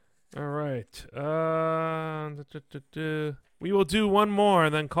 All right. We will do one more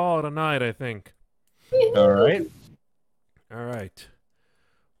and then call it a night, I think. All right. All right.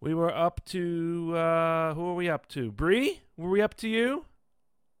 We were up to who are we up to? Bree? Were we up to you?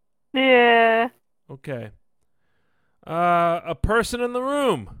 Yeah. Okay. A person in the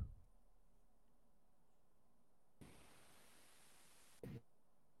room.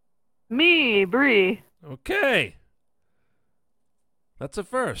 Me, Bree. Okay. That's a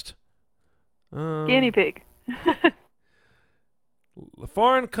first. Guinea pig. A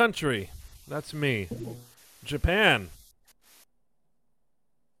foreign country. That's me. Japan.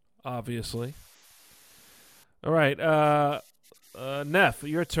 Obviously. All right. Neff,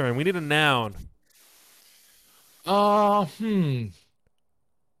 your turn. We need a noun.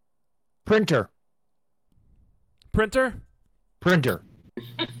 Printer. Printer. Printer.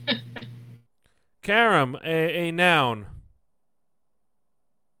 Karam, a noun.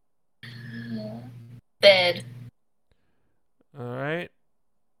 Bed. All right.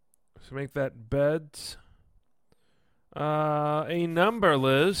 So make that beds. A number,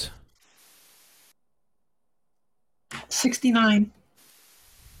 Liz. 69.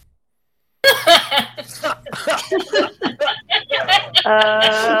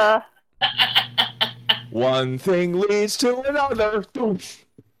 One thing leads to another.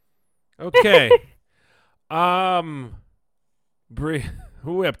 Okay. Bree.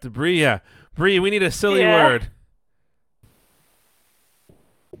 Who we up to? Bree, yeah. Bree, we need a silly Yeah. word.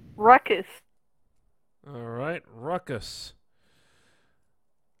 Ruckus. All right. Ruckus.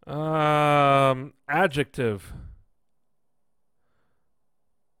 Adjective.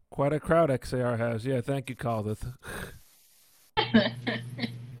 Quite a crowd XAR has. Yeah, thank you, Caldith.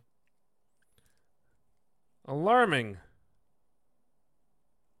 Alarming.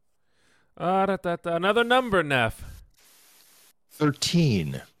 Another number, Neff.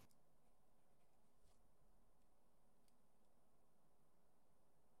 13.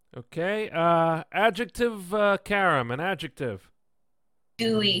 Okay. Adjective, Karam. An adjective.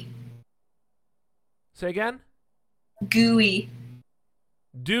 Gooey. Say again? Gooey.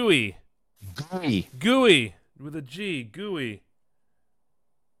 Dewy. Gooey. Gooey. With a G. Gooey.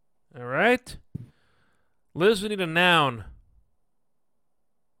 All right. Liz, we need a noun.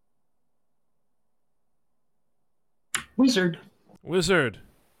 Wizard. Wizard.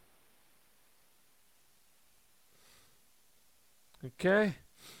 Okay.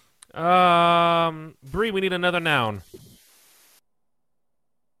 Bree, we need another noun.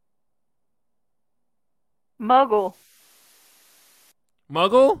 Muggle.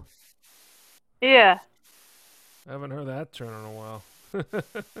 Muggle? Yeah. I haven't heard that term in a while.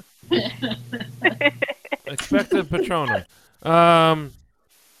 Expected Patronum.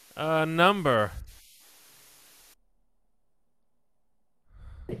 Number.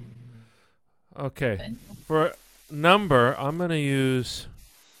 Okay. For number, I'm going to use...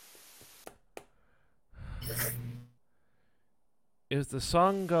 Is the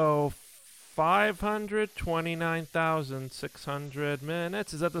song go 529,600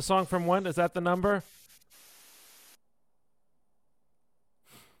 minutes? Is that the song from when? Is that the number?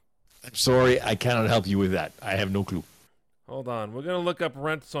 I'm sorry, I cannot help you with that. I have no clue. Hold on. We're going to look up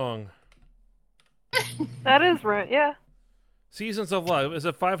Rent song. That is right. Yeah. Seasons of Love. Is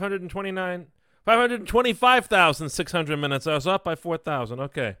it 525,600 minutes? I was up by 4,000.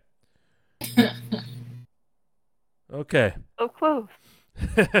 Okay. Okay. So close.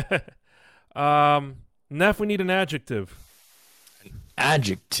 Neff, we need an adjective.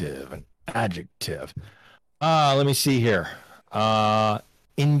 Adjective. An adjective. Let me see here.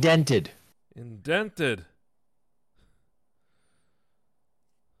 Indented. Indented.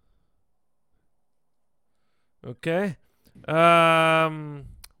 Okay. Karen,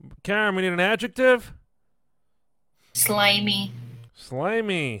 we need an adjective. Slimy.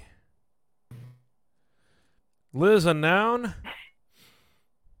 Slimy. Liz, a noun.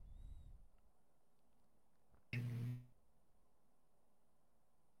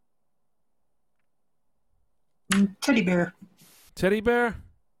 Teddy bear. Teddy bear.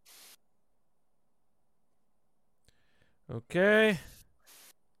 Okay.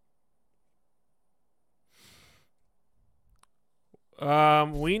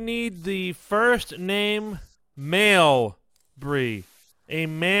 We need the first name male, Bree. A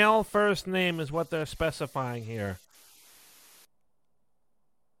male first name is what they're specifying here.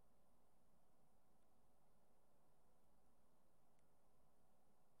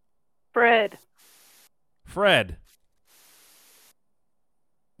 Fred. Fred.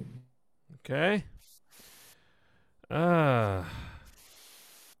 Okay.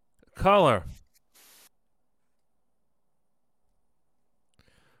 Color.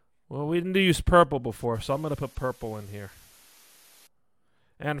 Well, we didn't use purple before, so I'm going to put purple in here.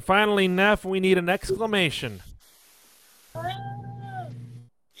 And finally, Neff, we need an exclamation.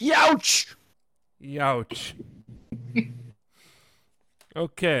 Youch! Youch.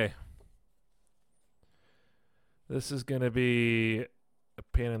 Okay. This is going to be a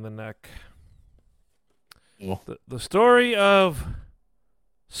pain in the neck. Oh. The story of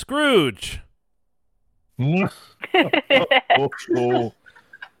Scrooge. Oh.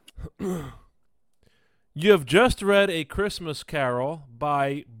 You have just read A Christmas Carol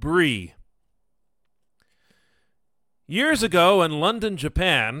by Brie. Years ago in London,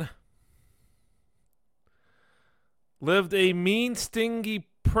 Japan, lived a mean, stingy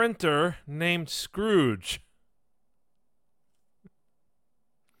printer named Scrooge.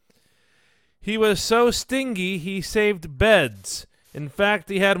 He was so stingy he saved beds. In fact,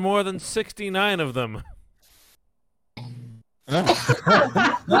 he had more than 69 of them.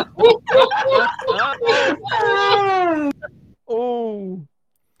 Oh.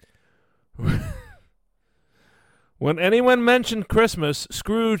 When anyone mentioned Christmas,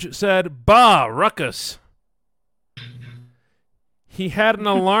 Scrooge said, "Bah, ruckus." He had an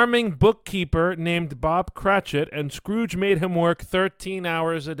alarming bookkeeper named Bob Cratchit, and Scrooge made him work 13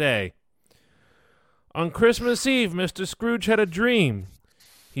 hours a day. On Christmas Eve, Mr. Scrooge had a dream.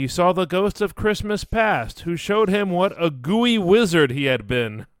 He saw the ghost of Christmas past, who showed him what a gooey wizard he had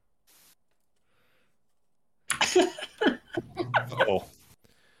been. Oh.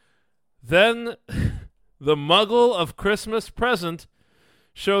 Then the muggle of Christmas present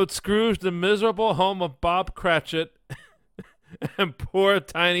showed Scrooge the miserable home of Bob Cratchit and poor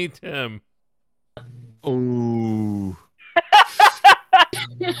Tiny Tim. Oh.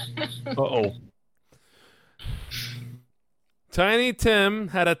 Uh-oh. Tiny Tim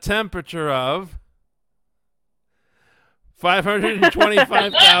had a temperature of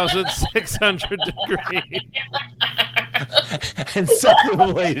 525,600 degrees. And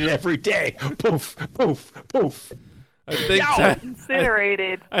self-immolated every day. Poof, poof, poof. I think,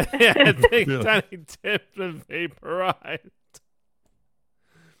 Incinerated. I think Really? Tiny Tim's been vaporized.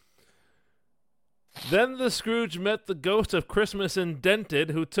 Then the Scrooge met the ghost of Christmas Indented,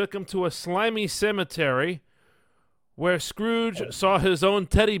 who took him to a slimy cemetery where Scrooge saw his own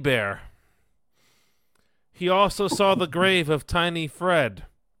teddy bear. He also saw the grave of Tiny Fred.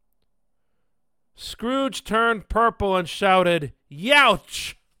 Scrooge turned purple and shouted,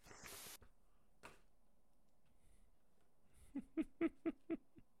 "Youch!"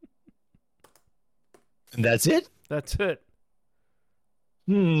 And that's it? That's it.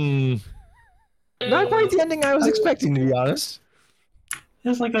 Not quite the ending I was expecting, to be honest.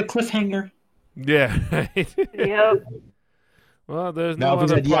 It's like a cliffhanger. Yeah. Right? Yep. Well, there's Now, no if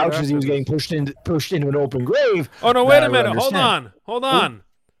he other said part Youch as he was after getting pushed into an open grave. Oh, no, wait Now a I minute. Hold understand. on. Hold on.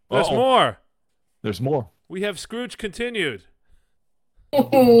 There's Uh-oh. more. There's more. We have Scrooge continued.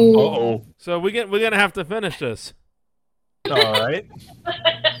 Uh-oh. So we're going to have to finish this. All right.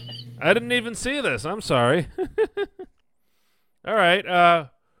 I didn't even see this. I'm sorry. All right.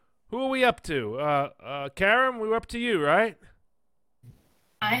 Who are we up to? Karen, we were up to you, right?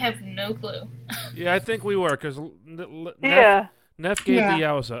 I have no clue. Yeah, I think we were, because Yeah. Neff gave Yeah. the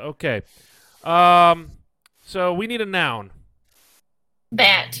Yowza. Okay. So we need a noun.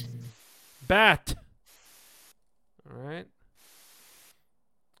 Bat. Bat. All right.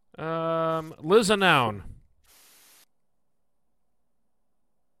 Liz, a noun.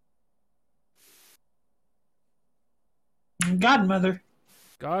 Godmother.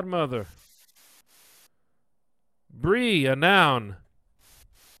 Godmother. Bree, a noun.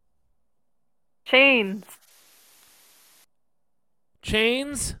 Chains.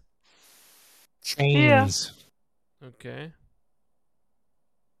 Chains. Chains. Okay.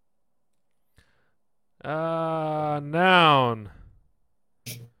 Noun.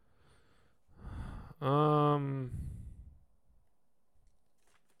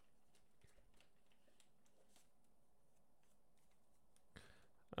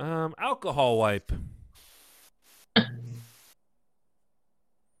 Alcohol wipe.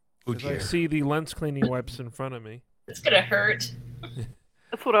 Oh, As I dear. see the lens cleaning wipes in front of me. It's gonna hurt.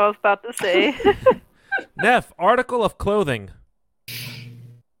 That's what I was about to say. Neff, article of clothing.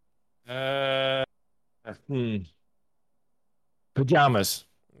 Pajamas.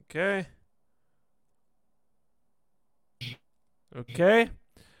 Okay. Okay.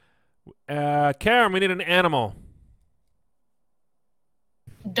 Karen, we need an animal.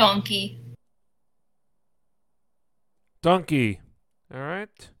 Donkey. Donkey. All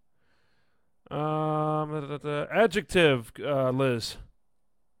right. Adjective, Liz.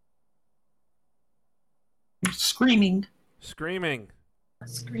 Screaming. Screaming.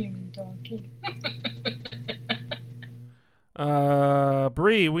 Screaming donkey.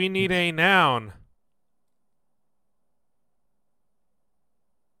 Bree, we need a noun.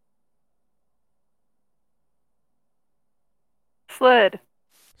 Sled.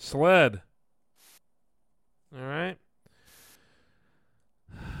 Sled. All right.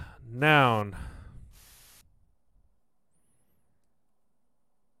 Noun.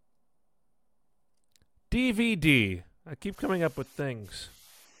 DVD. I keep coming up with things.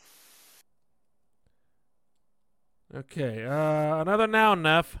 Okay. Another noun,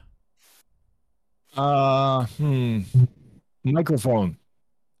 Neff. Microphone.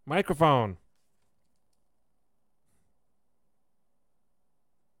 Microphone.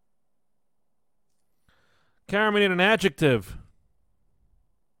 Karen, we need an adjective.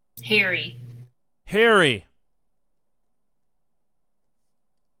 Harry. Hairy.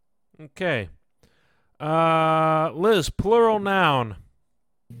 Okay. Liz, plural noun.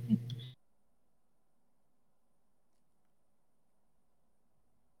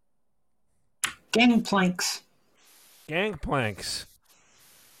 Gangplanks. Gangplanks.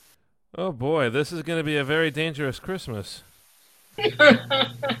 Oh boy, this is going to be a very dangerous Christmas.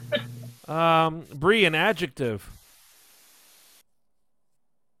 Bree, an adjective.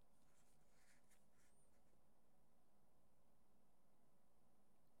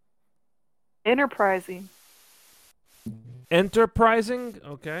 Enterprising. Enterprising.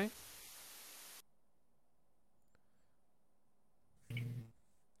 Okay.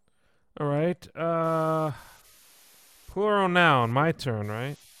 All right. Plural noun. My turn,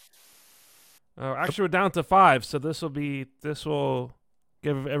 right? Actually, we're down to 5, so this will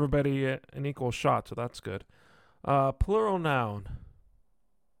give everybody an equal shot, so that's good. Plural noun.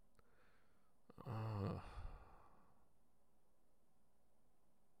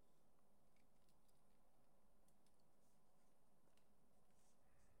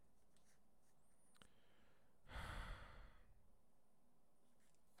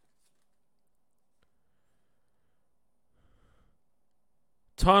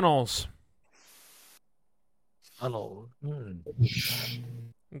 Tunnels. Tunnel.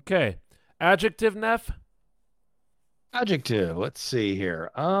 Okay. Adjective, Neff? Adjective. Let's see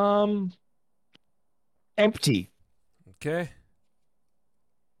here. Empty. Okay.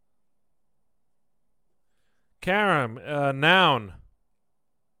 Karen, noun.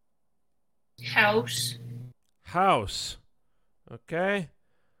 House. House. Okay.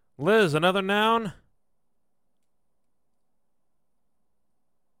 Liz, another noun?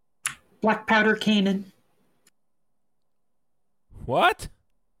 Black powder cannon. What?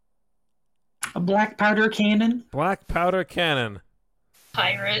 A black powder cannon. Black powder cannon.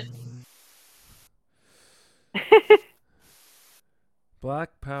 Pirate. Black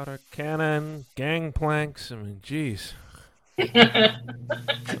powder cannon, gangplanks. I mean, jeez.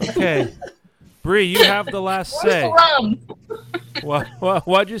 Okay. Bree, you have the last Where's say. the rum?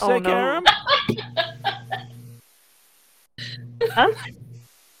 What'd you say, Oh, no. Karen? Huh?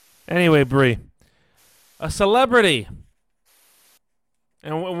 Anyway, Bree. A celebrity.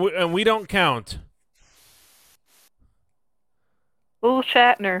 And we don't count. Will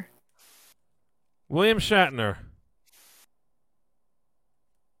Shatner. William Shatner.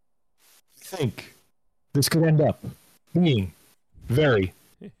 I think this could end up being very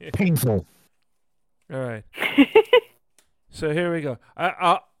painful. All right. So here we go.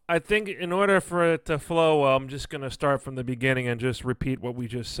 I think in order for it to flow well, I'm just going to start from the beginning and just repeat what we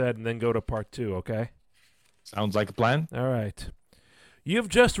just said and then go to part 2, okay? Sounds like a plan. All right. You've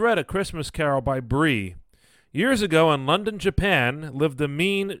just read A Christmas Carol by Bree. Years ago in London, Japan, lived a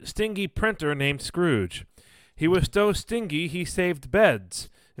mean, stingy printer named Scrooge. He was so stingy he saved beds.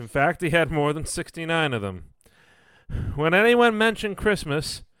 In fact, he had more than 69 of them. When anyone mentioned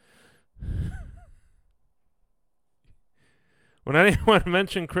Christmas...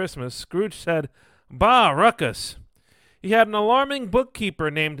 Scrooge said, "Bah, ruckus." He had an alarming bookkeeper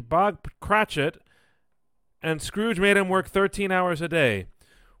named Bob Cratchit, and Scrooge made him work 13 hours a day.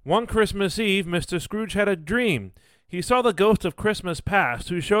 One Christmas Eve, Mr. Scrooge had a dream. He saw the ghost of Christmas past,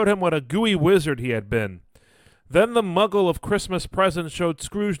 who showed him what a gooey wizard he had been. Then the muggle of Christmas presents showed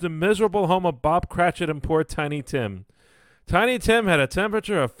Scrooge the miserable home of Bob Cratchit and poor Tiny Tim. Tiny Tim had a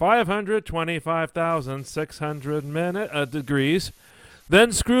temperature of 525,600 degrees.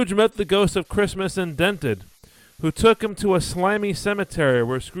 Then Scrooge met the ghost of Christmas indented, who took him to a slimy cemetery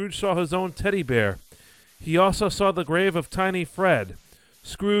where Scrooge saw his own teddy bear. He also saw the grave of Tiny Fred.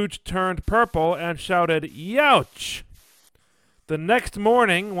 Scrooge turned purple and shouted, "Youch!" The next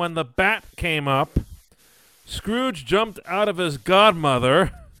morning, when the bat came up, Scrooge jumped out of his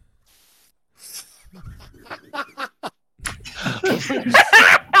godmother.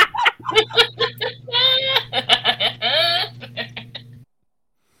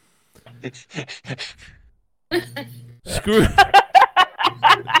 Scrooge.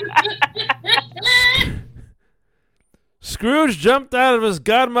 Scrooge jumped out of his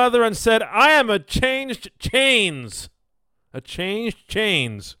godmother and said, "I am a changed chains. A changed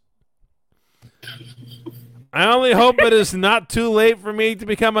chains. I only hope it is not too late for me to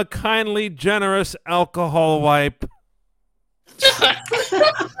become a kindly, generous alcohol wipe."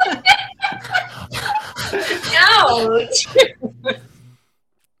 Ouch!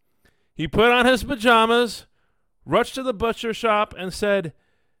 He put on his pajamas, rushed to the butcher shop, and said,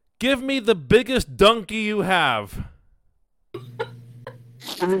 "Give me the biggest donkey you have."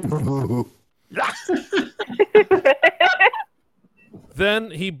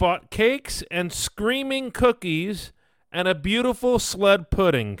 Then he bought cakes and screaming cookies and a beautiful sled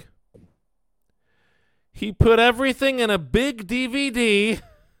pudding. He put everything in a big DVD,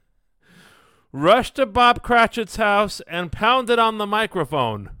 rushed to Bob Cratchit's house, and pounded on the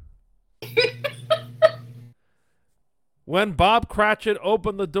microphone. When Bob Cratchit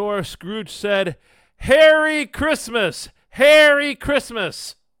opened the door, Scrooge said, "Harry Christmas! Harry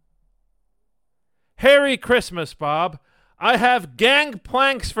Christmas! Harry Christmas, Bob. I have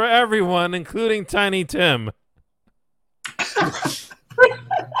gangplanks for everyone, including Tiny Tim."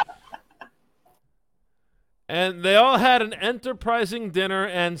 And they all had an enterprising dinner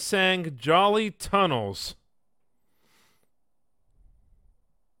and sang Jolly Tunnels.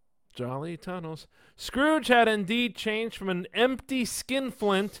 Jolly Tunnels. Scrooge had indeed changed from an empty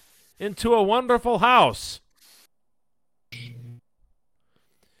skinflint into a wonderful house.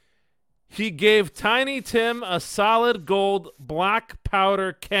 He gave Tiny Tim a solid gold black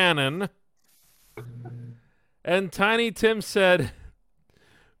powder cannon. And Tiny Tim said,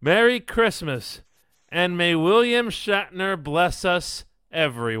 "Merry Christmas, and may William Shatner bless us,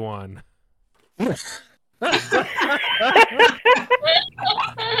 everyone."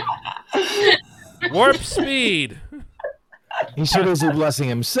 Warp speed. He should have been blessing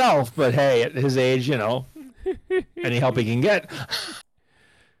himself, but hey, at his age, any help he can get.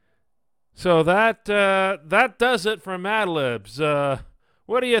 So that does it for Mad Libs.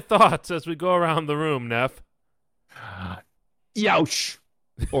 What are your thoughts as we go around the room, Neff? Youch.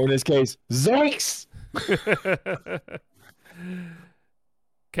 Or in this case, zoinks.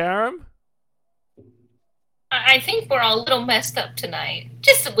 Karam? I think we're all a little messed up tonight.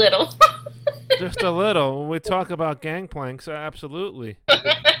 Just a little. Just a little. When we talk about gangplanks, absolutely.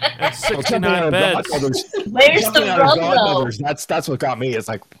 And Well, 69 beds. Where's the rum, though? That's what got me. It's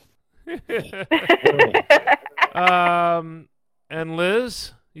like, And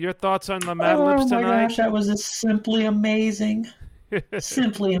Liz, your thoughts on the Mad Oh Libs my tonight? gosh, that was just simply amazing.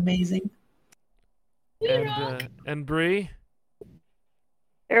 Simply amazing. And Bree?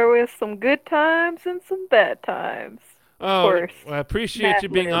 There was some good times and some bad times. Oh, course. well, I appreciate Mad you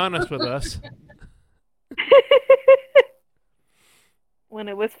being Libs. honest with us. When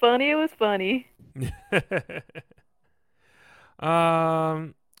it was funny, it was funny.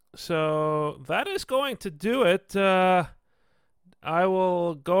 So that is going to do it. I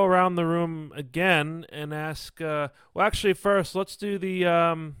will go around the room again and ask. Well, actually, first let's do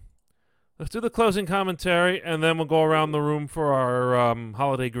the closing commentary, and then we'll go around the room for our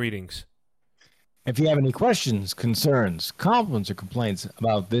holiday greetings. if you have any questions, concerns, compliments, or complaints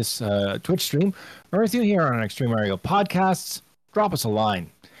about this Twitch stream, or anything here on Extreme Mario Podcasts, drop us a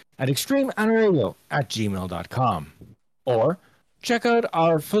line at extremeanimeradio@gmail.com. Or check out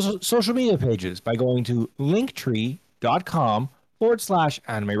our social media pages by going to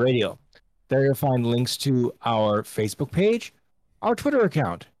linktree.com/anime radio. There you'll find links to our Facebook page, our Twitter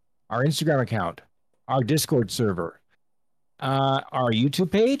account, our Instagram account, our Discord server, our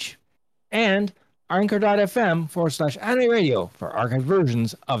YouTube page, and our anchor.fm/anime radio for archived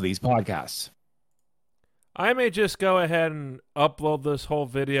versions of these podcasts. I may just go ahead and upload this whole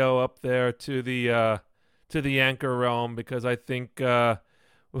video up there to the Anchor realm, because I think a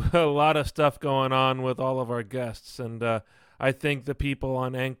lot of stuff going on with all of our guests, and I think the people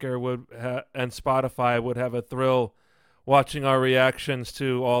on Anchor and Spotify would have a thrill watching our reactions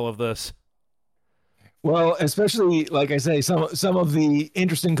to all of this. Well, especially, like I say, some of the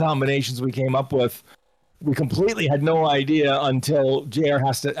interesting combinations we came up with, we completely had no idea until JR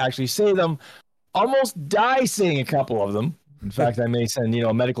has to actually say them. Almost die saying a couple of them. In fact, I may send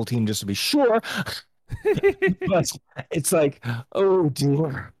a medical team just to be sure. But it's like, oh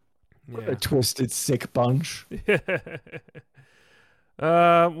dear, what a twisted, sick bunch.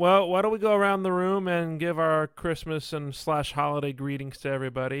 Well, why don't we go around the room and give our Christmas and / holiday greetings to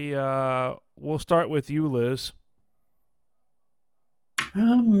everybody. We'll start with you, Liz.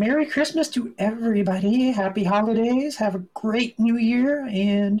 Merry Christmas to everybody. Happy holidays. Have a great new year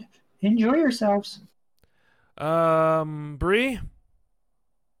and enjoy yourselves. Bree?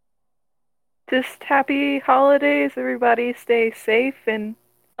 Just happy holidays, everybody. Stay safe and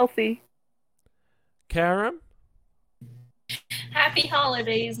healthy. Karen? Happy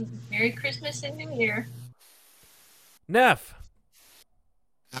holidays, Merry Christmas and New Year. Neff?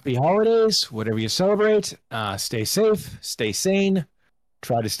 Happy holidays, whatever you celebrate. Stay safe, stay sane,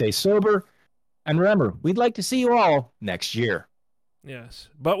 try to stay sober. And remember, we'd like to see you all next year. Yes.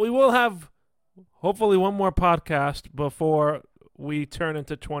 But we will have hopefully one more podcast before we turn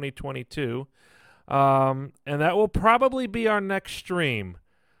into 2022. And that will probably be our next stream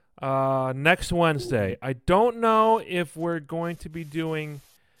next Wednesday. I don't know if we're going to be doing,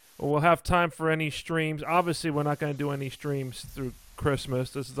 or we'll have time for any streams. Obviously, we're not going to do any streams through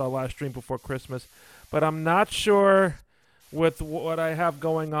Christmas. This is our last stream before Christmas. But I'm not sure with what I have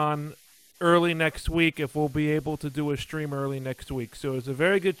going on early next week if we'll be able to do a stream early next week. So there's a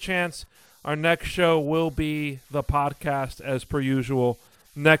very good chance our next show will be the podcast as per usual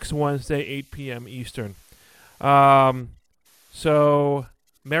next Wednesday, 8 p.m. Eastern. So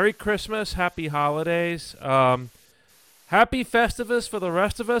Merry Christmas, Happy Holidays, Happy Festivus for the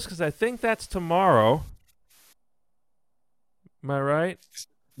rest of us, because I think that's tomorrow. Am I right?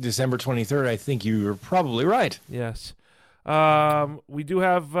 December 23rd, I think you're probably right. Yes. We do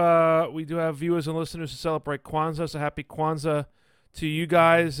have viewers and listeners who celebrate Kwanzaa, so happy Kwanzaa to you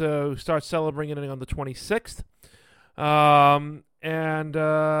guys who start celebrating it on the 26th. And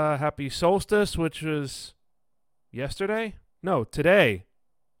happy solstice, which was yesterday? No, today.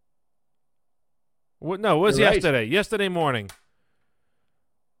 No, it was You're right. yesterday. Yesterday morning.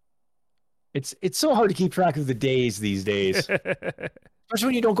 It's so hard to keep track of the days these days, especially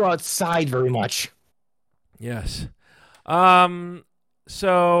when you don't go outside very much. Yes.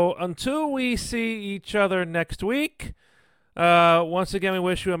 So until we see each other next week, once again, we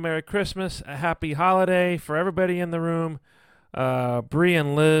wish you a Merry Christmas, a Happy Holiday for everybody in the room. Bree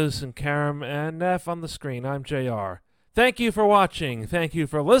and Liz and Karam and Neff on the screen. I'm JR. Thank you for watching. Thank you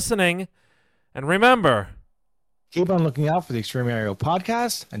for listening. And remember, Keep on looking out for the Extreme Mario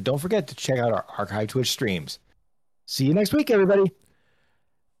podcast, and don't forget to check out our archive Twitch streams. See you next week, everybody.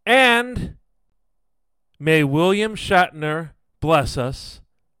 and may William Shatner bless us,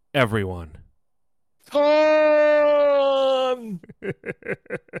 everyone. Tom!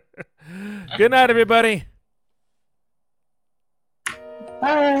 Good night, everybody.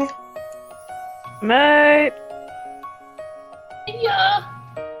 Bye. Night. Yeah.